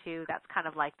 1 and 2, that's kind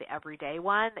of like the everyday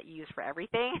one that you use for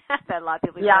everything that a lot of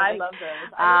people use. Yeah, I love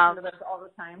those. I listen to those all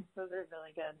the time. Those are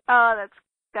really good. Oh,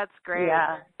 that's great.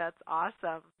 Yeah. That's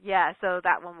awesome. Yeah, so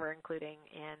that one we're including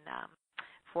in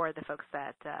for the folks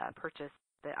that purchase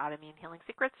the Autoimmune Healing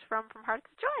Secrets from Heart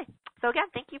to Joy. So again,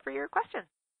 thank you for your question.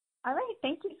 All right.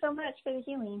 Thank you so much for the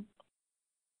healing.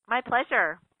 My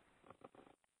pleasure.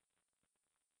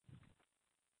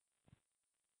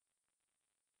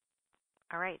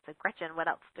 All right, so Gretchen, what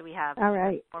else do we have? All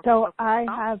right, so I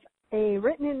have a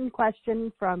written-in question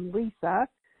from Lisa.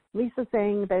 Lisa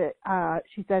saying that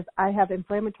she says, I have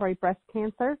inflammatory breast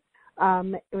cancer,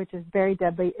 which is very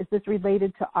deadly. Is this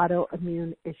related to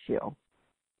autoimmune issue?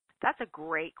 That's a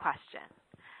great question.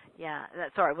 Yeah,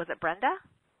 sorry, was it Brenda?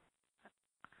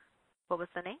 What was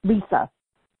the name? Lisa.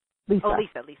 Oh,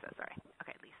 Lisa, sorry.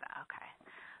 Okay, Lisa, okay.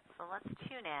 So let's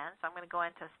tune in. So I'm going to go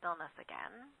into stillness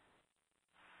again.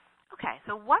 Okay,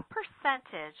 so what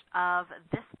percentage of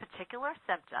this particular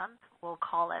symptom, we'll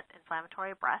call it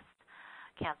inflammatory breast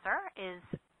cancer, is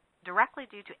directly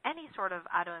due to any sort of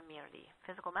autoimmunity,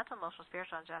 physical, mental, emotional,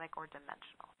 spiritual, energetic, or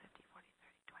dimensional? 50, 40,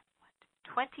 30,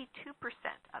 21.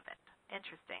 22% of it.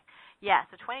 Interesting. Yeah,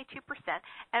 so 22%.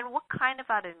 And what kind of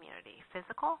autoimmunity?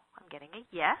 Physical? I'm getting a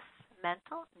yes.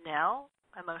 Mental? No.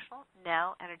 Emotional?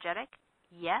 No. Energetic?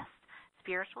 Yes.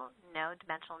 Spiritual? No.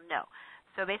 Dimensional? No.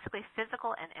 So basically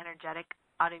physical and energetic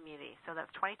autoimmunity. So that's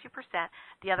 22%.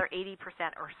 The other 80%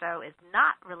 or so is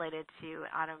not related to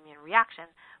an autoimmune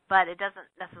reaction, but it doesn't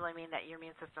necessarily mean that your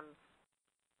immune system's,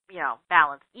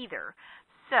 balanced either.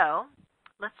 So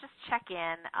let's just check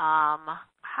in.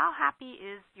 How happy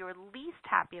is your least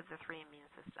happy of the three immune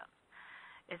systems?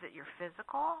 Is it your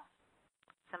physical?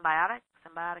 Symbiotic?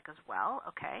 Symbiotic as well.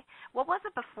 Okay. What was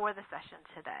it before the session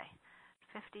today?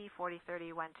 50, 40,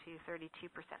 30, 1, 2, 32%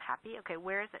 happy. Okay,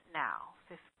 where is it now?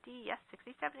 50, yes,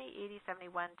 60, 70, 80,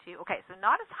 71, 2. Okay, so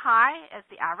not as high as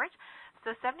the average.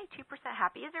 So 72%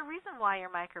 happy. Is there a reason why your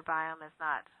microbiome is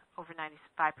not over 95%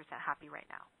 happy right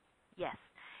now? Yes.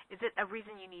 Is it a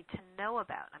reason you need to know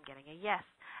about? I'm getting a yes.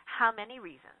 How many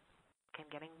reasons? Okay, I'm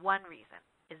getting one reason.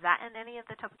 Is that in any of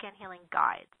the Topican Healing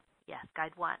guides? Yes,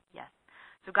 guide 1, yes.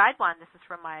 So guide 1, this is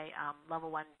from my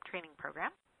level 1 training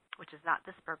program, which is not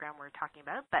this program we're talking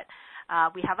about, but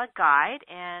we have a guide,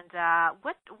 and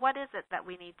what is it that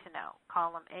we need to know?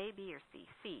 Column A, B, or C?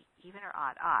 C, even or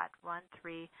odd? Odd. 1,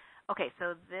 3. Okay,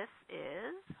 so this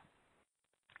is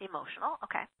emotional.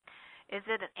 Okay. Is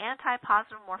it an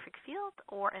anti-positive morphic field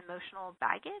or emotional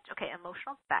baggage? Okay,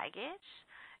 emotional baggage.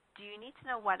 Do you need to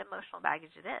know what emotional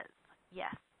baggage it is?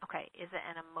 Yes. Okay. Is it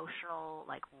an emotional,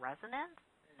 resonance?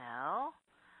 No.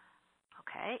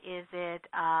 Okay. Is it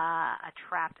a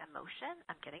trapped emotion?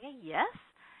 I'm getting a yes.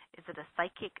 Is it a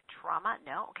psychic trauma?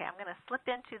 No. Okay, I'm going to slip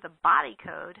into the body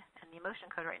code and the emotion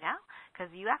code right now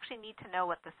because you actually need to know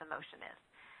what this emotion is.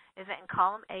 Is it in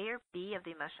column A or B of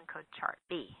the emotion code chart?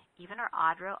 B. Even or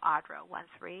odd row? Odd row. 1,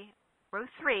 3. Row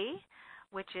 3,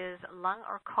 which is lung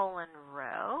or colon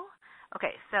row.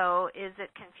 Okay, so is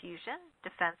it confusion,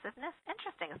 defensiveness?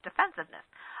 Interesting, it's defensiveness.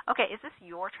 Okay, is this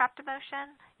your trapped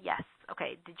emotion? Yes.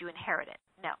 Okay, did you inherit it?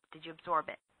 No. Did you absorb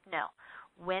it? No.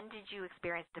 When did you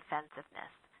experience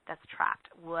defensiveness that's trapped?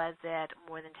 Was it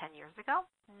more than 10 years ago?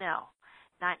 No.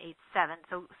 9, 8, 7.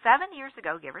 So 7 years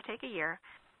ago, give or take a year,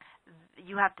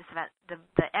 you have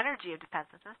the energy of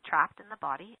defensiveness trapped in the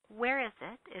body. Where is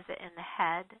it? Is it in the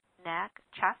head, neck,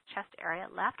 chest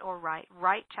area, left or right?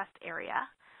 Right chest area.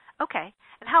 Okay.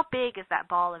 And how big is that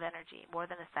ball of energy? More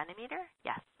than a centimeter?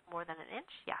 Yes. More than an inch?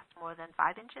 Yes. More than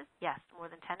 5 inches? Yes. More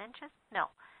than 10 inches?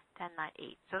 No. 10,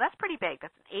 9, 8. So that's pretty big.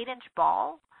 That's an 8-inch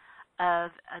ball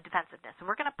of defensiveness. So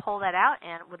we're going to pull that out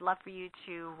and would love for you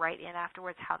to write in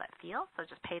afterwards how that feels. So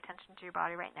just pay attention to your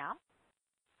body right now.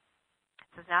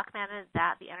 It says, now commanded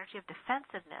that the energy of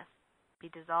defensiveness be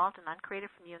dissolved and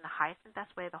uncreated from you in the highest and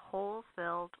best way, the whole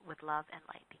filled with love and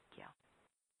light. Thank you.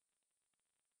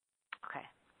 Okay,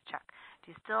 let's check.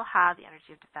 Do you still have the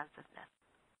energy of defensiveness?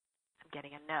 I'm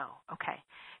getting a no. Okay.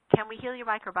 Can we heal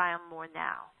your microbiome more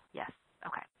now? Yes.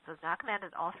 Okay. So it's now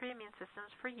commanded all 3 immune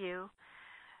systems for you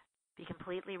be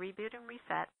completely rebooted and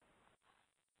reset,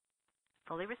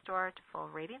 fully restored to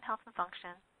full radiant health and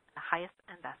function in the highest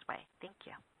and best way. Thank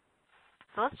you.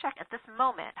 So let's check at this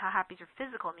moment how happy is your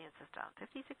physical immune system.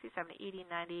 50, 60, 70, 80,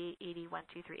 90, 80, 1,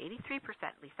 2, 3,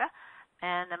 83%, Lisa.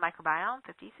 And the microbiome,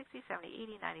 50, 60, 70,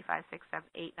 80, 95, 6, 7,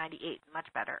 8, 98. Much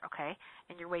better, okay?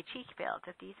 And your Wei Qi field,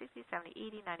 50, 60, 70,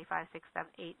 80, 95, 6, 7,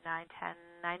 8, 9, 10,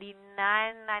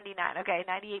 99, 99. Okay,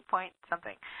 98 point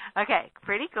something. Okay,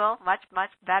 pretty cool. Much,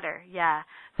 much better. Yeah.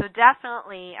 So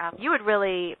definitely you would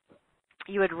really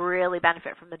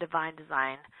benefit from the Divine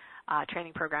Design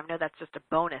training program. No, that's just a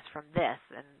bonus from this,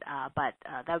 but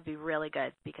that would be really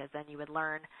good because then you would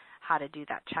learn how to do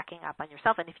that checking up on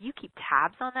yourself. And if you keep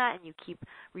tabs on that and you keep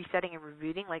resetting and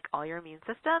rebooting all your immune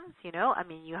systems,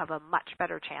 you have a much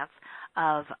better chance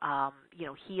of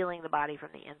healing the body from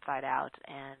the inside out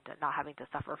and not having to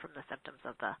suffer from the symptoms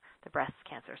of the breast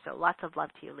cancer. So lots of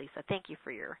love to you, Lisa. Thank you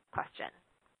for your question.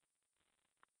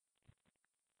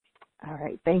 All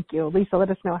right, thank you. Lisa, let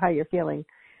us know how you're feeling.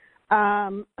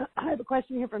 I have a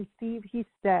question here from Steve. He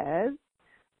says,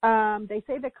 they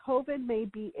say that COVID may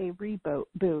be a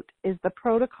reboot. Is the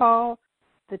protocol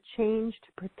the change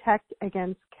to protect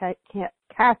against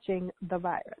catching the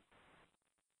virus?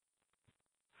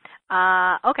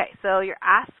 Okay, so you're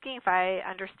asking, if I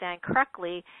understand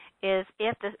correctly, is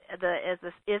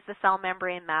the cell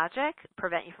membrane magic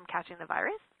prevent you from catching the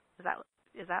virus?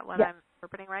 Is that what I'm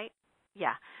interpreting right?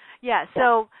 Yeah.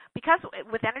 So because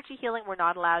with energy healing, we're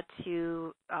not allowed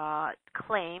to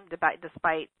claim,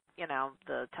 despite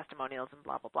the testimonials and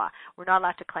blah, blah, blah, we're not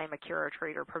allowed to claim a cure or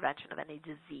treat or prevention of any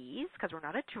disease because we're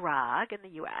not a drug in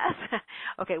the U.S.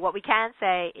 Okay, what we can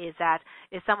say is that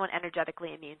is someone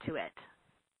energetically immune to it,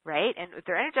 right? And if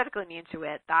they're energetically immune to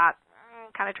it, that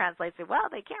kind of translates to, well,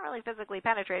 they can't really physically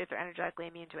penetrate if they're energetically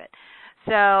immune to it.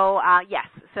 So, yes.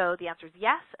 So the answer is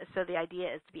yes. So the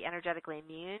idea is to be energetically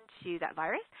immune to that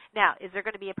virus. Now, is there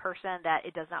going to be a person that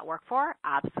it does not work for?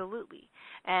 Absolutely.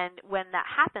 And when that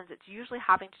happens, it's usually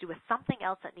having to do with something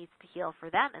else that needs to heal for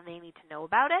them, and they need to know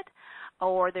about it,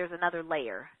 or there's another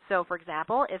layer. So, for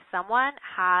example, if someone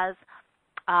has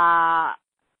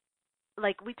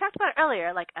like we talked about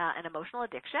earlier, an emotional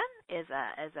addiction is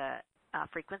a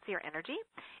frequency or energy.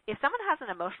 If someone has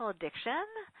an emotional addiction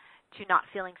to not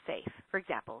feeling safe, for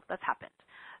example, that's happened.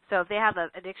 So if they have an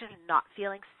addiction to not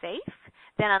feeling safe,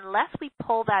 then unless we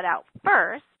pull that out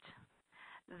first,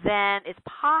 then it's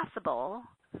possible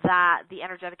that the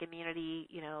energetic immunity,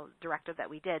 directive that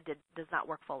we does not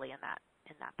work fully in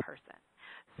that person.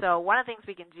 So one of the things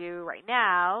we can do right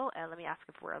now, and let me ask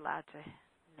if we're allowed to.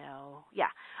 No. Yeah.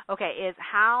 Okay, is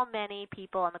how many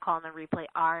people on the call and the replay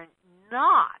are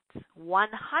not 100%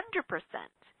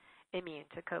 immune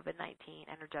to COVID-19,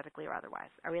 energetically or otherwise.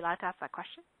 Are we allowed to ask that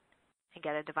question and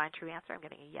get a divine true answer? I'm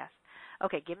getting a yes.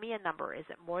 Okay, give me a number. Is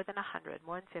it more than 100,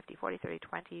 more than 50, 40, 30,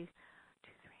 20, 2, 3?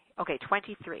 Okay,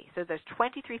 23. So there's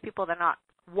 23 people that are not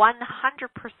 100%,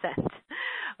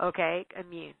 okay,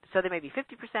 immune. So they may be 50%,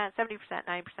 70%,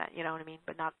 90%, you know what I mean,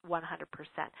 but not 100%.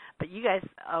 But you guys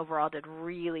overall did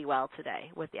really well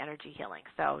today with the energy healing.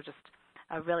 So just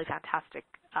a really fantastic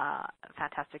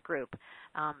group.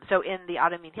 So in the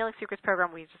Autoimmune Healing Secrets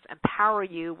program, we just empower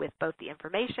you with both the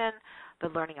information, the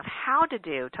learning of how to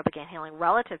do Topicane healing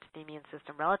relative to the immune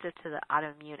system, relative to the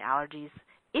autoimmune allergies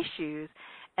issues,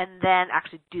 and then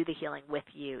actually do the healing with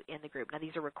you in the group. Now,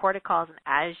 these are recorded calls, and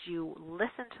as you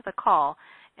listen to the call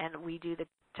and we do the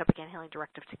Topicane Healing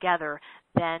Directive together,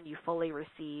 then you fully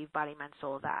receive body, mind,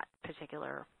 soul, that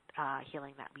particular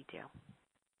healing that we do.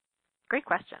 Great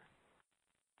question.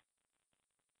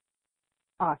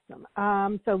 Awesome.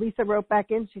 So Lisa wrote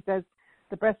back in. She says,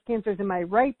 the breast cancer is in my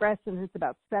right breast, and it's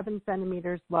about 7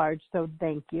 centimeters large, so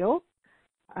thank you.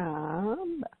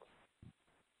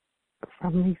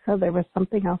 From Lisa, there was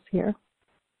something else here.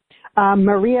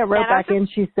 Maria wrote back in.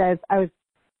 She says, go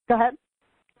ahead.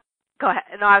 Go ahead.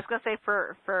 No, I was going to say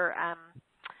for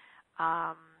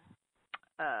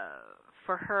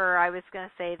her, I was going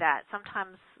to say that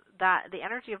sometimes that the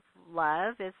energy of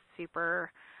love is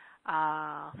super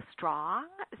strong,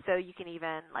 so you can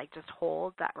even like just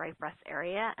hold that right breast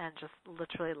area and just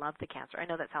literally love the cancer. I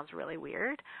know that sounds really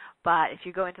weird, but if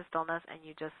you go into stillness and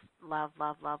you just love, you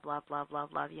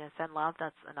know, send love,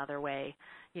 that's another way,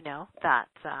 you know, that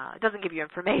it doesn't give you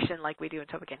information like we do in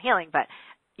Topicane Healing, but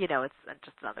you know, it's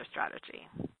just another strategy.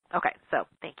 Okay, so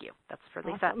thank you. That's for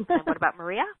Lisa. Awesome. And what about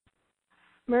Maria?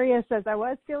 Maria says, I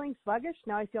was feeling sluggish.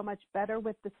 Now I feel much better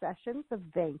with the session, so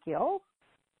thank you.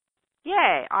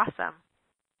 Yay, awesome.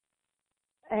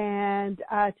 And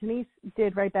Denise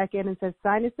did write back in and says,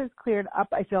 sinuses cleared up.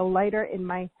 I feel lighter in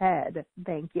my head.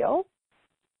 Thank you.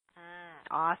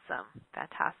 Awesome.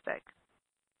 Fantastic.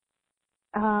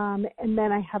 And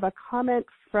then I have a comment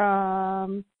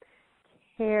from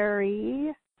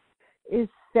Carrie is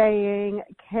saying,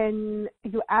 can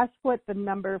you ask what the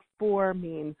number 4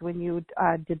 means when you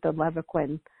did the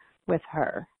Levaquin with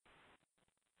her?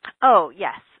 Oh,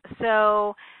 yes.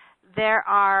 So there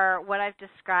are what I've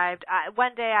described.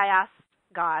 One day I asked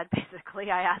God, basically,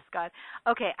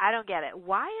 okay, I don't get it.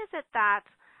 Why is it that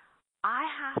I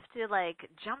have to, like,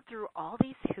 jump through all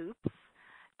these hoops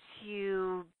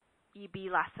to be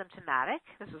less symptomatic?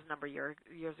 This was a number of years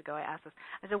ago I asked this.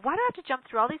 I said, why do I have to jump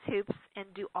through all these hoops and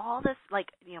do all this, like,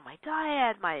 you know, my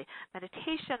diet, my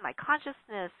meditation, my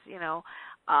consciousness, you know,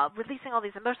 releasing all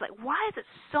these emotions? Like, why is it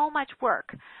so much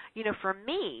work, you know, for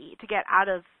me to get out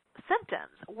of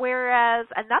symptoms, whereas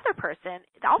another person,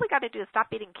 all we got to do is stop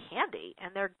eating candy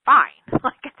and they're fine?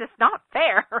 Like, it's just not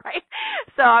fair, right?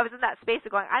 So I was in that space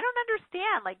of going, I don't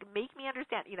understand, like, make me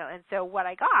understand, you know. And so what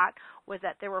I got was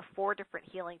that there were 4 different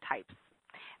healing types,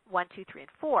 1, 2, 3,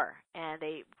 and 4, and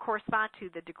they correspond to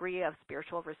the degree of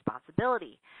spiritual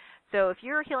responsibility. So if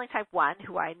you're healing type 1,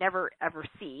 who I never ever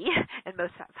see, and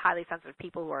most highly sensitive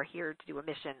people who are here to do a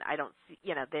mission, I don't see,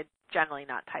 you know, they're generally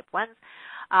not type 1s.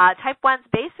 Type 1s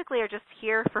basically are just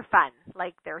here for fun.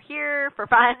 Like, they're here for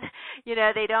fun. You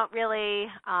know, they don't really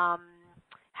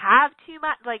have too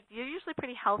much, like, you're usually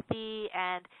pretty healthy,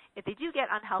 and if they do get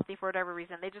unhealthy for whatever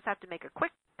reason, they just have to make a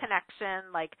quick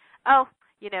connection, like, oh,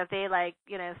 you know, if they, like,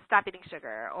 you know, stop eating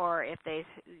sugar, or if they,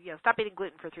 you know, stop eating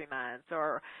gluten for 3 months,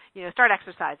 or, you know, start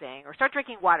exercising, or start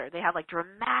drinking water, they have, like,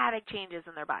 dramatic changes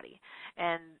in their body,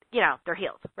 and, you know, they're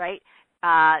healed, right?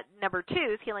 Number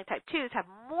 2s, healing type 2s, have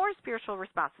more spiritual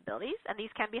responsibilities, and these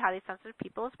can be highly sensitive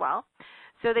people as well.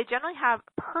 So they generally have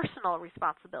personal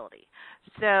responsibility.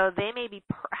 So they may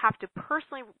have to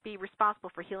personally be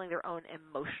responsible for healing their own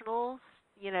emotional,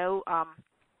 you know,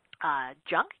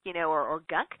 junk, you know, or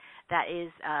gunk that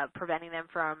is preventing them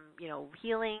from, you know,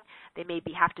 healing. They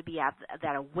maybe have to have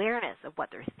that awareness of what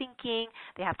they're thinking.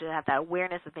 They have to have that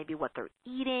awareness of maybe what they're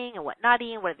eating and what not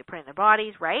eating, what they're putting in their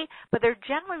bodies, right? But they're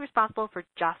generally responsible for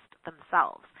just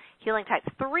themselves. Healing type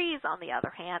 3s, on the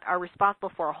other hand, are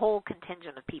responsible for a whole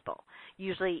contingent of people,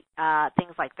 usually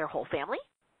things like their whole family.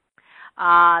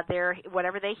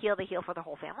 Whatever they heal for the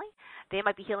whole family. They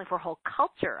might be healing for a whole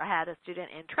culture. I had a student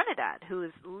in Trinidad who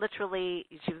was literally,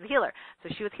 she was a healer, so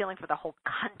she was healing for the whole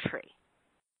country.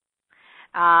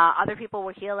 Other people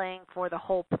were healing for the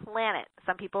whole planet.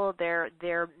 Some people, their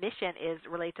mission is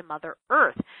related to Mother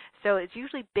Earth, so it's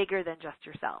usually bigger than just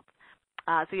yourself.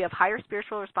 So you have higher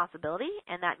spiritual responsibility,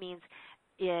 and that means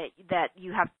that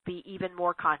you have to be even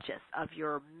more conscious of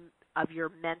your of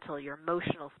your mental, your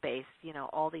emotional space,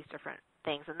 all these different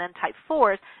things. And then type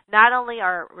 4s not only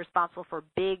are responsible for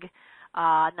big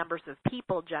numbers of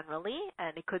people generally,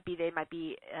 and it could be they might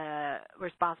be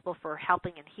responsible for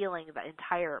helping and healing the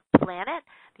entire planet,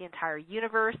 the entire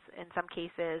universe in some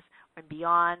cases, and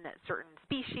beyond certain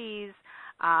species,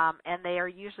 and they are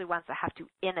usually ones that have to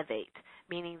innovate,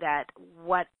 meaning that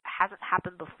what hasn't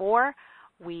happened before,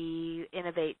 we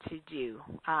innovate to do,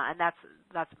 and that's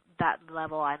that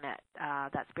level I'm at,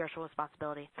 that spiritual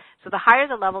responsibility. So the higher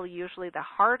the level, usually the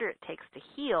harder it takes to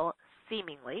heal,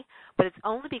 seemingly, but it's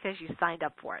only because you signed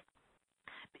up for it,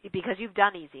 because you've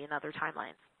done easy in other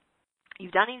timelines.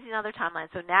 You've done easy in other timelines,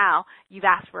 so now you've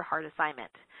asked for a hard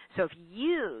assignment. So if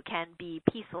you can be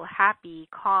peaceful, happy,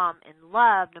 calm, and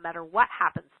love no matter what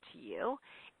happens to you,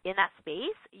 in that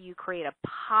space, you create a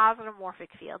positive morphic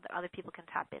field that other people can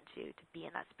tap into to be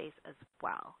in that space as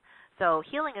well. So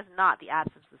healing is not the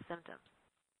absence of symptoms.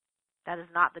 That is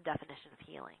not the definition of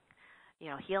healing.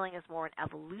 Healing is more an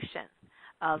evolution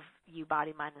of you,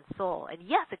 body, mind, and soul. And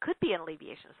yes, it could be an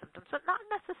alleviation of symptoms, but not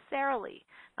necessarily.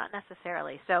 Not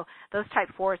necessarily. So those type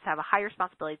 4s have a high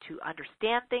responsibility to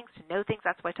understand things, to know things.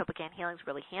 That's why Topican healing is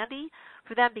really handy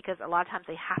for them, because a lot of times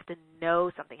they have to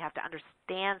know something, have to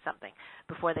understand something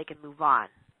before they can move on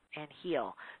and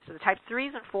heal. So the type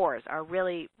 3s and 4s are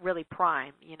really, really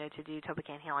prime, to do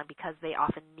Topican healing, because they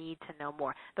often need to know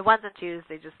more. The 1s and 2s,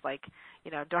 they just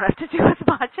don't have to do as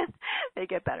much, and they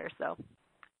get better. So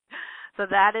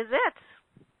that is it.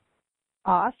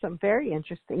 Awesome. Very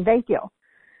interesting. Thank you.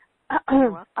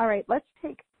 All right. Let's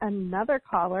take another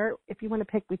caller. If you want to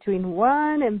pick between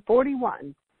 1 and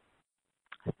 41.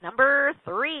 Number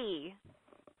 3.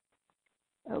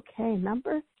 Okay.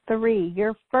 Number 3.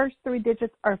 Your first 3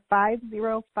 digits are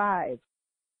 505.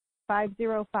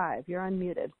 505. You're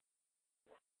unmuted.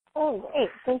 Oh, great.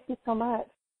 Thank you so much.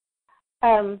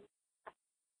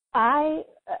 I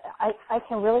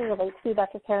can really relate to you,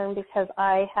 Dr. Karen, because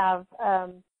I have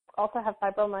also have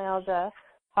fibromyalgia,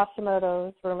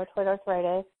 Hashimoto's, rheumatoid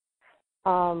arthritis,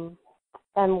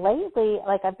 and lately,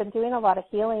 I've been doing a lot of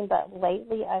healing, but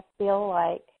lately I feel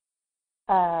like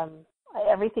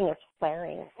everything is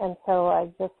flaring, and so I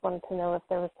just wanted to know if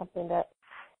there was something that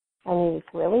I needed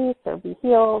to release or be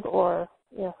healed, or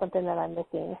something that I'm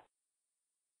missing.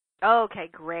 Okay,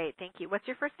 great. Thank you. What's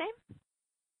your first name?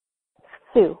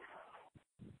 Sue.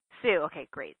 Sue. Okay,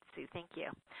 great. Sue, thank you.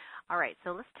 All right,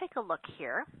 so let's take a look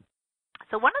here.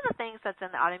 So one of the things that's in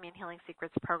the Autoimmune Healing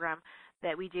Secrets program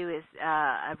that we do is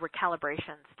a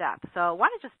recalibration step. So I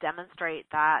want to just demonstrate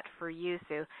that for you,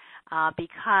 Sue,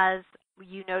 because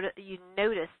you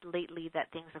noticed lately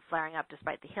that things are flaring up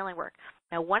despite the healing work.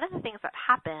 Now, one of the things that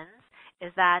happens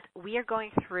is that we are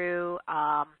going through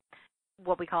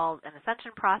what we call an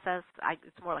ascension process.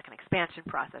 It's more like an expansion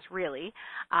process, really.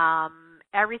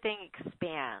 Everything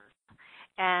expands,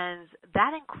 and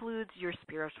that includes your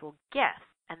spiritual gifts,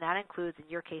 and that includes, in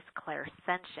your case,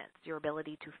 clairsentience, your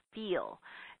ability to feel,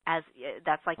 as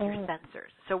that's like your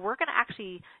sensors. So we're going to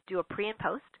actually do a pre and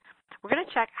post. We're going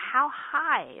to check how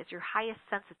high is your highest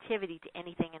sensitivity to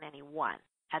anything and anyone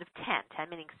out of 10. 10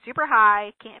 meaning super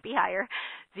high, can't be higher.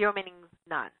 0 meaning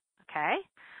none. Okay?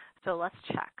 So let's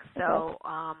check. So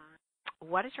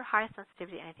what is your highest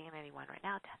sensitivity to anything and anyone right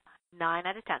now? 9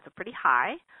 out of 10, so pretty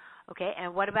high. Okay,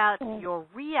 and what about your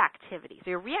reactivity? So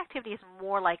your reactivity is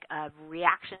more like a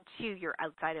reaction to your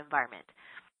outside environment.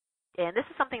 And this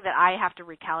is something that I have to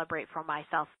recalibrate for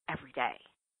myself every day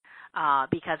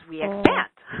because we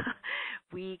expand.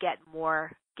 We get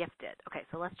more gifted. Okay,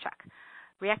 so let's check.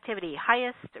 Reactivity,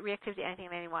 highest reactivity to anything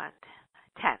and anyone,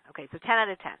 10. Okay, so 10 out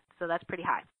of 10, so that's pretty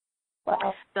high.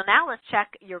 Wow. So now let's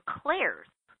check your clairs.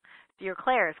 So your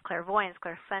clairs, clairvoyance,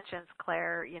 clairsentience,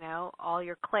 all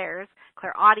your clairs,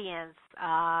 clairaudience,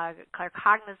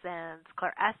 claircognizance,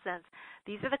 clairessence.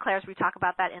 These are the clairs. We talk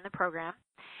about that in the program.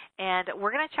 And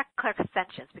we're going to check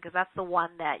clairsentience because that's the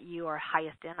one that you are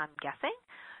highest in, I'm guessing.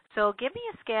 So give me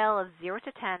a scale of 0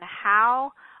 to 10.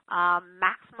 How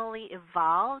maximally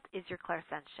evolved is your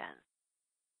clairsentience?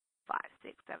 5,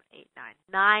 6, 7, 8, 9.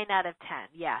 9 out of 10.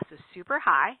 Yeah, so super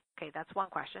high. Okay, that's one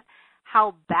question.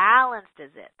 How balanced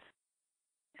is it?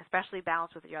 Especially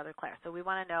balanced with your other clairs. So we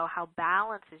want to know how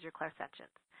balanced is your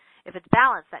clairsentience. If it's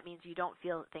balanced, that means you don't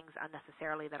feel things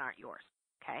unnecessarily that aren't yours.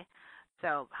 Okay?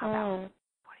 So how balanced?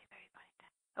 20, 30,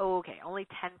 20, 10. Okay, only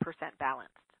 10%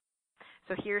 balanced.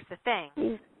 So here's the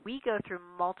thing. We go through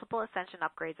multiple ascension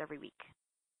upgrades every week.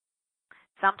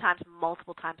 Sometimes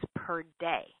multiple times per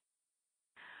day.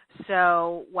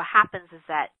 So what happens is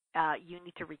that you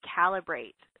need to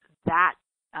recalibrate that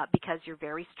because you're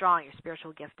very strong. Your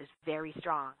spiritual gift is very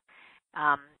strong.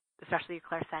 especially your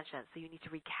clairsentience. So you need to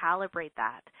recalibrate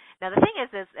that. Now, the thing is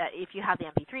if you have the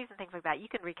MP3s and things like that, you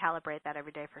can recalibrate that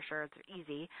every day for sure. It's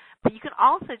easy. But you can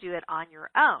also do it on your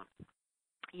own,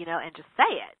 and just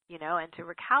say it, and to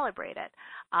recalibrate it.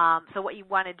 So what you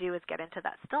want to do is get into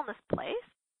that stillness place.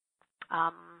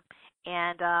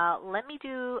 Let me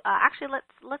do, actually,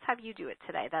 let's have you do it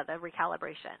today, the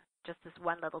recalibration, just this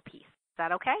one little piece. Is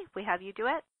that okay if we have you do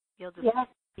it? You'll just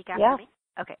speak after me?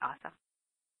 Okay, awesome.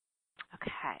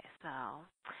 Okay,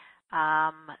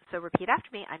 so repeat after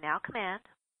me. I now command.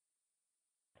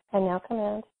 I now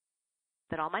command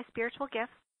that all my spiritual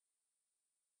gifts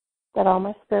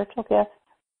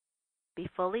be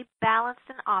fully balanced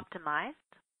and optimized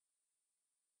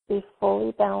be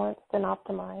fully balanced and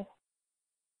optimized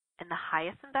in the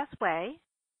highest and best way,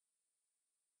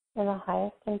 and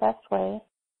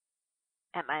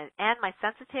my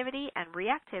sensitivity and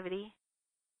reactivity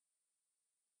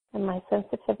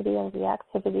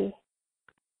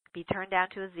be turned down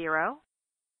to a zero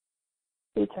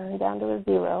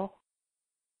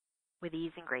with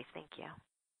ease and grace. Thank you.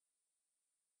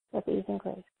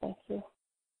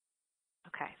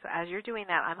 Okay, so as you're doing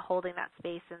that, I'm holding that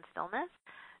space in stillness.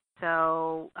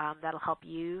 So that'll help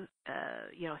you,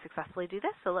 successfully do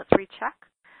this. So let's recheck.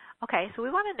 Okay, so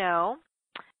we want to know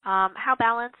how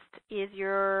balanced is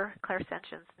your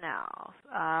clairsentience now?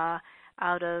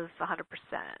 Out of 100%,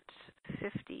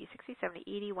 50, 60, 70,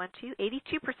 80, 1, 2,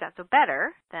 82%, so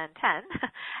better than 10.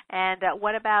 And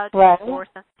what about your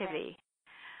sensitivity?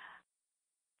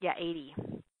 Yeah, 80%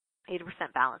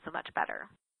 balance, so much better.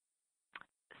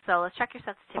 So let's check your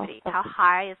sensitivity. How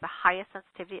high is the highest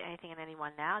sensitivity to anything and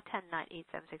anyone now? 10, 9, 8,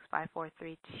 7, 6, 5, 4,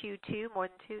 3, 2, 2, more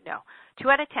than 2? No. 2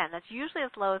 out of 10. That's usually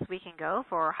as low as we can go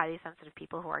for highly sensitive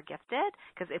people who are gifted,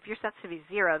 because if your sensitivity is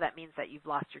 0, that means that you've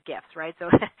lost your gifts, right?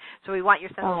 So we want your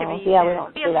sensitivity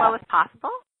to be as low as possible.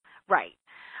 Right.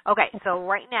 Okay, so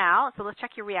right now, let's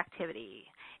check your reactivity.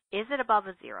 Is it above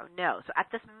a 0? No. So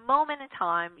at this moment in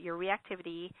time, your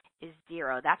reactivity is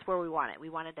 0. That's where we want it. We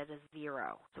want it at a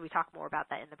 0. So we talk more about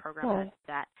that in the program,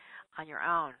 that on your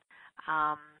own.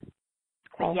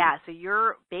 But yeah, so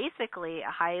you're basically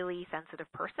a highly sensitive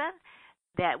person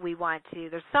that we want to,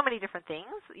 there's so many different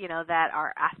things, that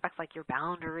are aspects like your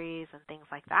boundaries and things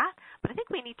like that. But I think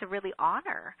we need to really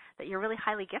honor that you're really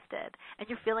highly gifted and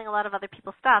you're feeling a lot of other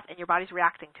people's stuff and your body's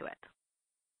reacting to it.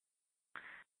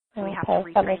 So we have to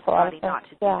retrain the body not to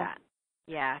do that.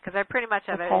 Yeah, because I pretty much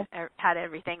have had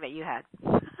everything that you had.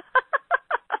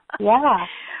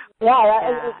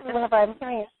 Whenever I'm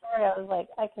hearing your story, I was like,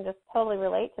 I can just totally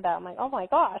relate to that. I'm like, oh my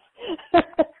gosh.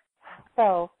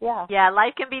 So, yeah. Yeah,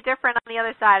 life can be different on the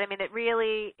other side. I mean, it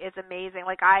really is amazing.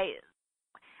 Like, I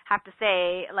have to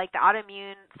say, like, the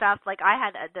autoimmune stuff, like, I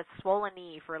had this swollen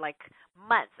knee for, like,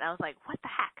 months. I was like, what the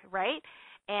heck, right?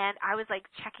 And I was, like,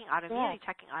 checking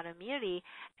autoimmunity.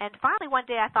 And finally one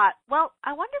day I thought, well,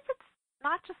 I wonder if it's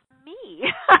not just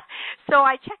me. So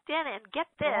I checked in, and get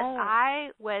this,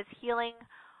 I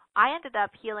ended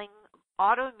up healing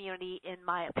autoimmunity in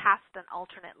my past and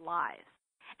alternate lives.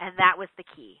 And that was the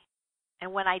key.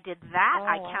 And when I did that,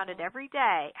 I counted every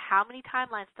day how many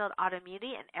timelines still had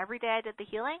autoimmunity, and every day I did the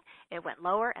healing, it went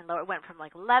lower and lower. It went from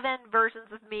like 11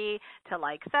 versions of me to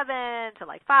like 7 to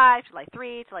like 5 to like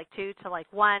 3 to like 2 to like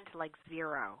 1 to like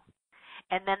 0.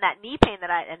 And then that knee pain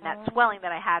that that swelling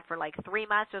that I had for like 3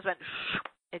 months just went,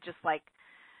 it just like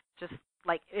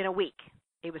in a week.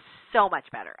 It was so much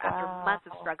better after months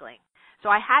of struggling. So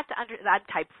I had to I'm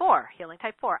type 4, healing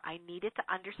type 4. I needed to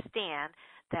understand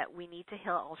that we need to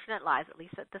heal alternate lives, at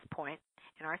least at this point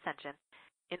in our ascension,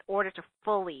 in order to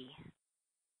fully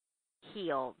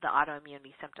heal the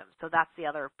autoimmunity symptoms. So that's the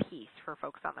other piece for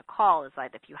folks on the call, is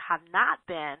that if you have not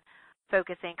been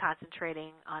focusing,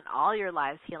 concentrating on all your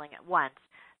lives healing at once,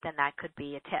 then that could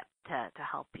be a tip to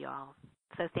help you all.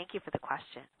 So thank you for the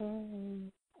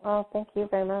question. Well, thank you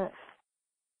very much.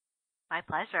 My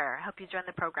pleasure. I hope you join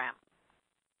the program.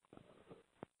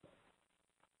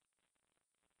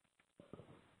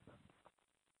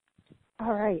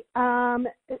 All right.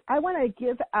 I want to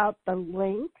give out the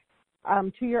link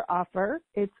to your offer.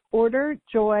 It's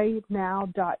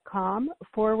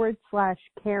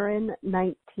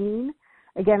orderjoynow.com/Karen19.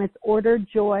 Again, it's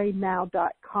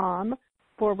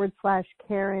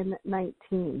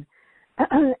orderjoynow.com/Karen19.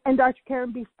 And Dr.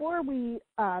 Karen, before we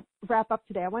wrap up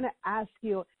today, I want to ask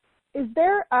you, is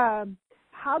there,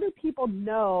 how do people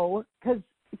know,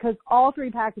 because all 3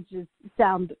 packages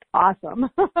sound awesome,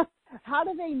 how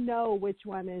do they know which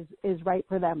one is right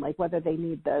for them? Like whether they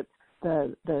need the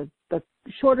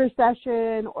shorter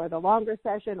session or the longer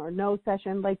session or no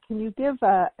session? Like, can you give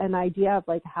an idea of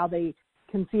like how they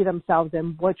can see themselves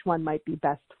and which one might be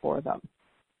best for them?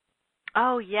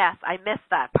 Oh, yes, I missed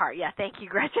that part. Yeah, thank you,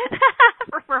 Gretchen,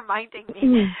 for reminding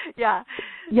me. Yeah.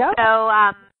 Yep.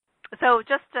 So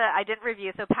just I didn't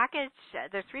review. So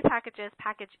there's 3 packages.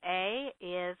 Package A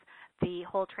is the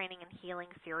whole training and healing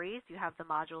series. You have the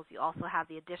modules. You also have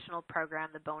the additional program,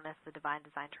 the bonus, the Divine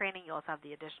Design training. You also have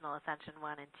the additional Ascension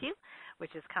 1 and 2,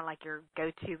 which is kind of like your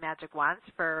go-to magic wands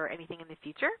for anything in the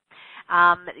future.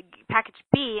 Package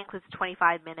B includes a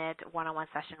 25-minute one-on-one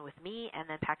session with me, and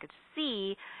then Package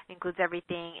C includes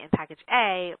everything in Package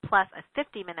A plus a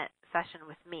 50-minute session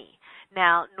with me.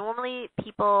 Now, normally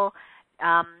people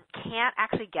can't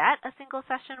actually get a single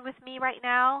session with me right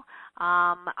now.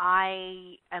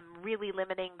 I am really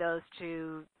limiting those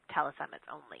to telesummits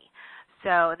only.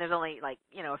 So there's only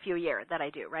a few a year that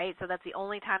I do, right? So that's the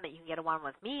only time that you can get a one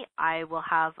with me. I will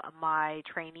have my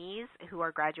trainees who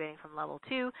are graduating from level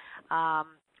 2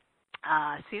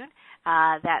 soon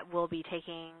that will be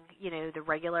taking, the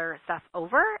regular stuff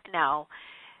over. Now,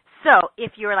 so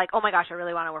if you're like, oh my gosh, I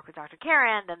really want to work with Dr.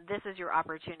 Karen, then this is your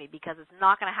opportunity because it's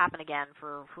not going to happen again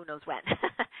for who knows when.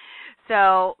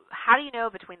 So how do you know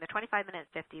between the 25-minute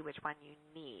and 50 which one you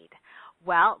need?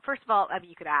 Well, first of all,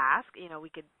 you could ask. We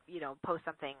could, post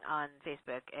something on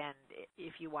Facebook, and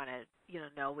if you want to,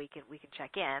 know, we can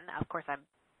check in. Of course,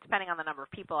 depending on the number of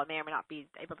people, I may or may not be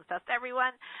able to test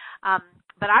everyone.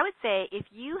 But I would say if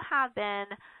you have been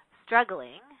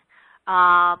struggling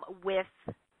with,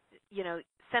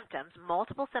 symptoms,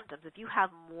 multiple symptoms, if you have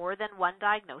more than one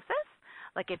diagnosis,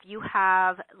 like if you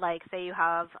have, say you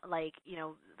have,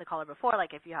 the caller before,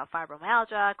 if you have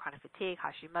fibromyalgia, chronic fatigue,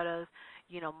 Hashimoto's,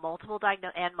 multiple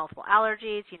and multiple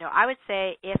allergies, I would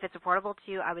say if it's affordable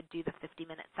to you, I would do the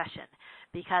 50-minute session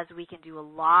because we can do a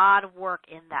lot of work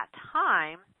in that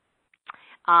time.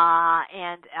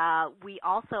 And we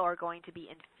also are going to be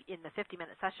in the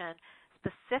 50-minute session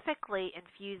specifically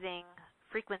infusing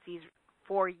frequencies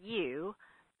for you,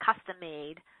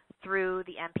 custom-made through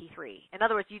the MP3. In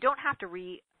other words, you don't have to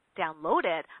re-download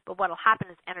it, but what will happen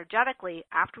is energetically,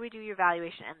 after we do your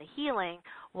evaluation and the healing,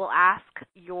 we'll ask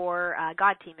your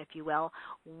God team, if you will,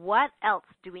 what else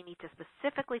do we need to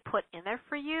specifically put in there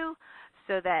for you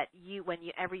so that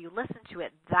whenever you listen to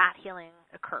it, that healing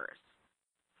occurs.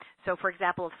 So, for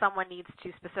example, if someone needs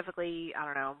to specifically,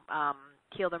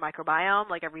 heal their microbiome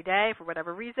every day for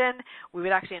whatever reason, we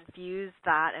would actually infuse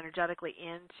that energetically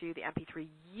into the MP3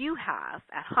 you have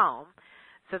at home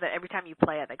so that every time you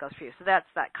play it, that goes for you. So that's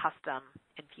that custom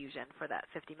infusion for that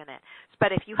 50-minute.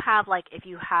 But if you have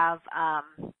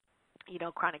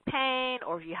chronic pain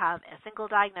or if you have a single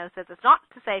diagnosis, it's not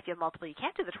to say if you have multiple you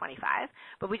can't do the 25,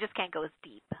 but we just can't go as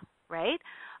deep, right?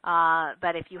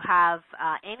 But if you have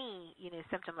any,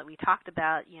 symptom that we talked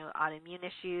about, autoimmune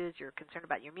issues, you're concerned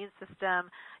about your immune system,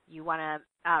 you want to,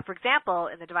 for example,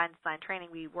 in the Divine Design training,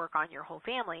 we work on your whole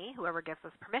family, whoever gives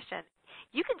us permission.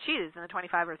 You can choose in the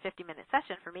 25 or 50-minute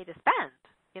session for me to spend,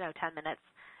 10 minutes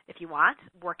if you want,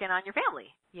 working on your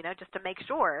family, just to make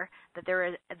sure that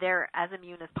they're as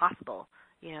immune as possible,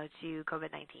 to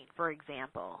COVID-19, for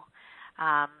example.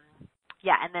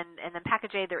 And then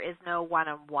package A, there is no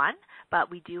one-on-one, but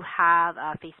we do have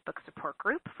a Facebook support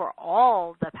group for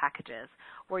all the packages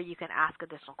where you can ask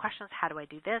additional questions. How do I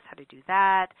do this? How do I do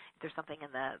that? If there's something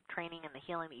in the training and the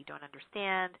healing that you don't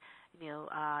understand,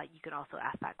 you can also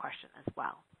ask that question as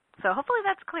well. So hopefully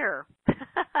that's clearer.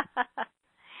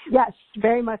 Yes,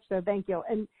 very much so. Thank you.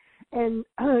 And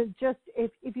just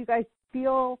if you guys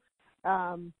feel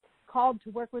called to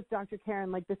work with Dr.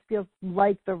 Karen, this feels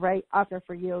like the right offer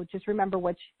for you, just remember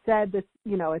what she said. This,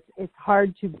 it's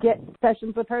hard to get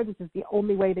sessions with her. This is the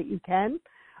only way that you can.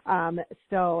 As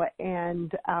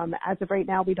of right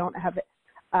now, we don't have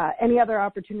any other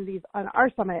opportunities on our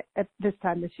summit at this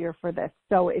time this year for this.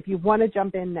 So if you want to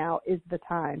jump in, now is the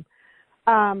time.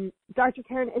 Dr.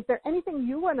 Karen, is there anything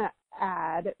you want to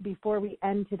add before we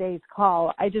end today's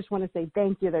call? I just want to say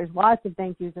thank you. There's lots of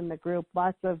thank yous in the group.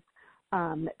 Lots of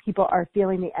people are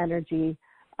feeling the energy.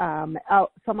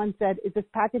 Someone said, is this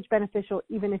package beneficial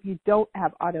even if you don't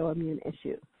have autoimmune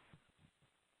issues?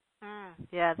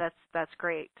 Yeah, that's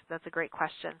great. That's a great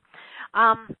question.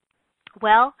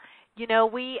 Well,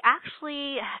 we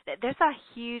actually, there's a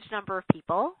huge number of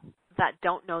people that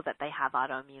don't know that they have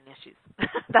autoimmune issues.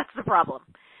 That's the problem.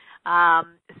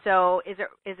 So is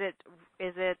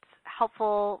it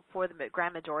helpful for the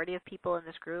grand majority of people in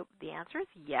this group? The answer is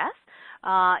yes.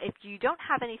 If you don't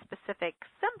have any specific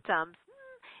symptoms,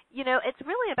 it's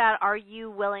really about, are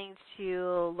you willing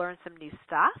to learn some new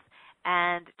stuff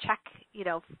and check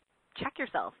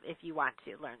yourself if you want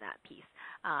to learn that piece.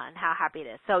 and how happy it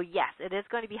is. So yes, it is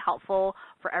going to be helpful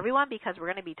for everyone because we're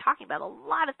going to be talking about a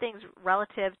lot of things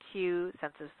relative to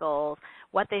sensitive souls,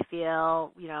 what they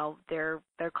feel, their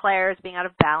clairs being out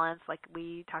of balance like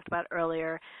we talked about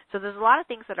earlier. So there's a lot of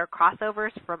things that are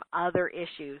crossovers from other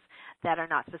issues that are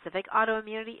not specific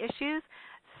autoimmunity issues.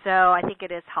 So I think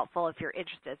it is helpful if you're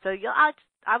interested. So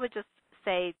I would just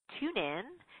say tune in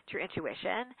to your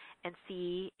intuition and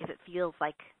see if it feels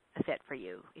like a fit for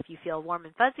you. If you feel warm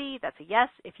and fuzzy, that's a yes.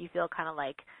 If you feel kind of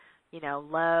like,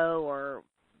 low or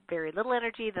very little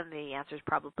energy, then the answer is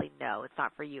probably no. It's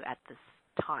not for you at this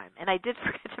time. And I did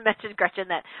forget to mention, Gretchen,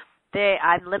 that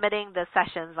I'm limiting the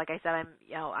sessions. Like I said,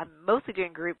 I'm mostly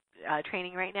doing group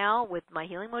training right now with my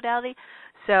healing modality.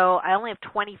 So I only have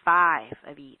 25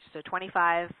 of each. So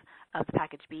 25 of the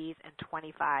package Bs and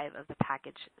 25 of the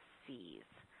package Cs.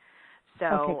 So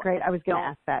okay, great. I was going to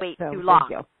ask that. Wait so too long.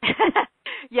 Thank you.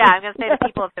 Yeah, I'm going to say to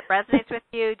people, if it resonates with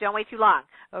you, don't wait too long,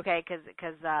 okay?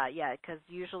 Because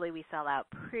usually we sell out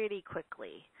pretty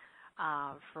quickly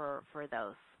for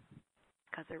those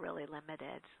because they're really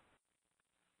limited.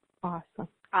 Awesome.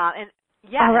 And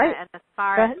all right. and as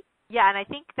far as and I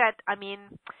think that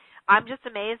I'm just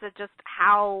amazed at just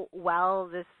how well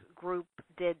this group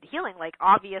did healing. Like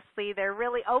obviously they're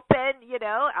really open,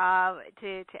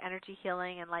 to energy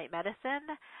healing and light medicine,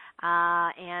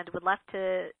 and would love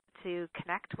to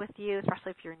connect with you,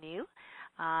 especially if you're new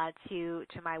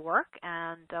to my work,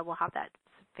 and we'll have that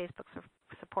Facebook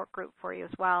support group for you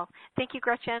as well. Thank you,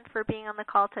 Gretchen, for being on the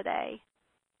call today.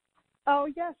 Oh,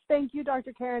 yes. Thank you,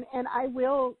 Dr. Karen. And I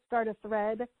will start a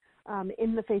thread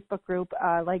in the Facebook group.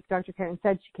 Like Dr. Karen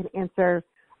said, she can answer,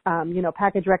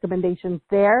 package recommendations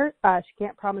there. She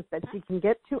can't promise that she can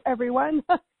get to everyone,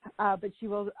 but she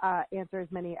will answer as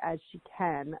many as she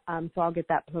can. So I'll get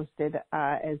that posted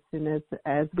as soon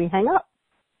as we hang up.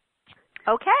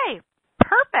 Okay.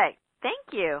 Perfect.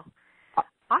 Thank you.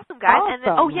 Awesome, guys. Awesome. And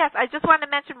then, yes, I just wanted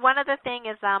to mention one other thing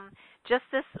is just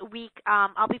this week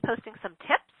I'll be posting some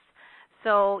tips.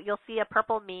 So you'll see a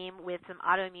purple meme with some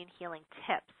autoimmune healing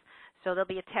tips. So there'll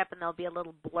be a tip and there'll be a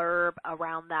little blurb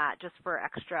around that just for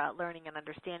extra learning and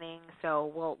understanding.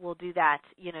 So we'll do that,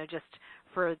 just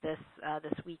for this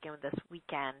week and this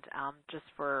weekend, just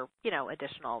for,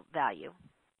 additional value.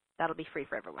 That'll be free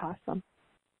for everyone. Awesome.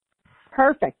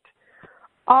 Perfect.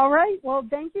 All right. Well,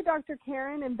 thank you, Dr.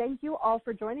 Karen, and thank you all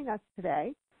for joining us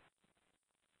today.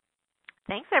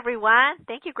 Thanks, everyone.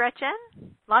 Thank you, Gretchen.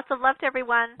 Lots of love to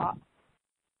everyone.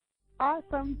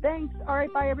 Awesome. Thanks. All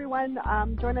right. Bye, everyone.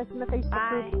 Join us in the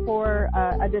Facebook group for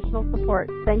additional support.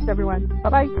 Thanks, everyone.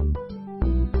 Bye-bye.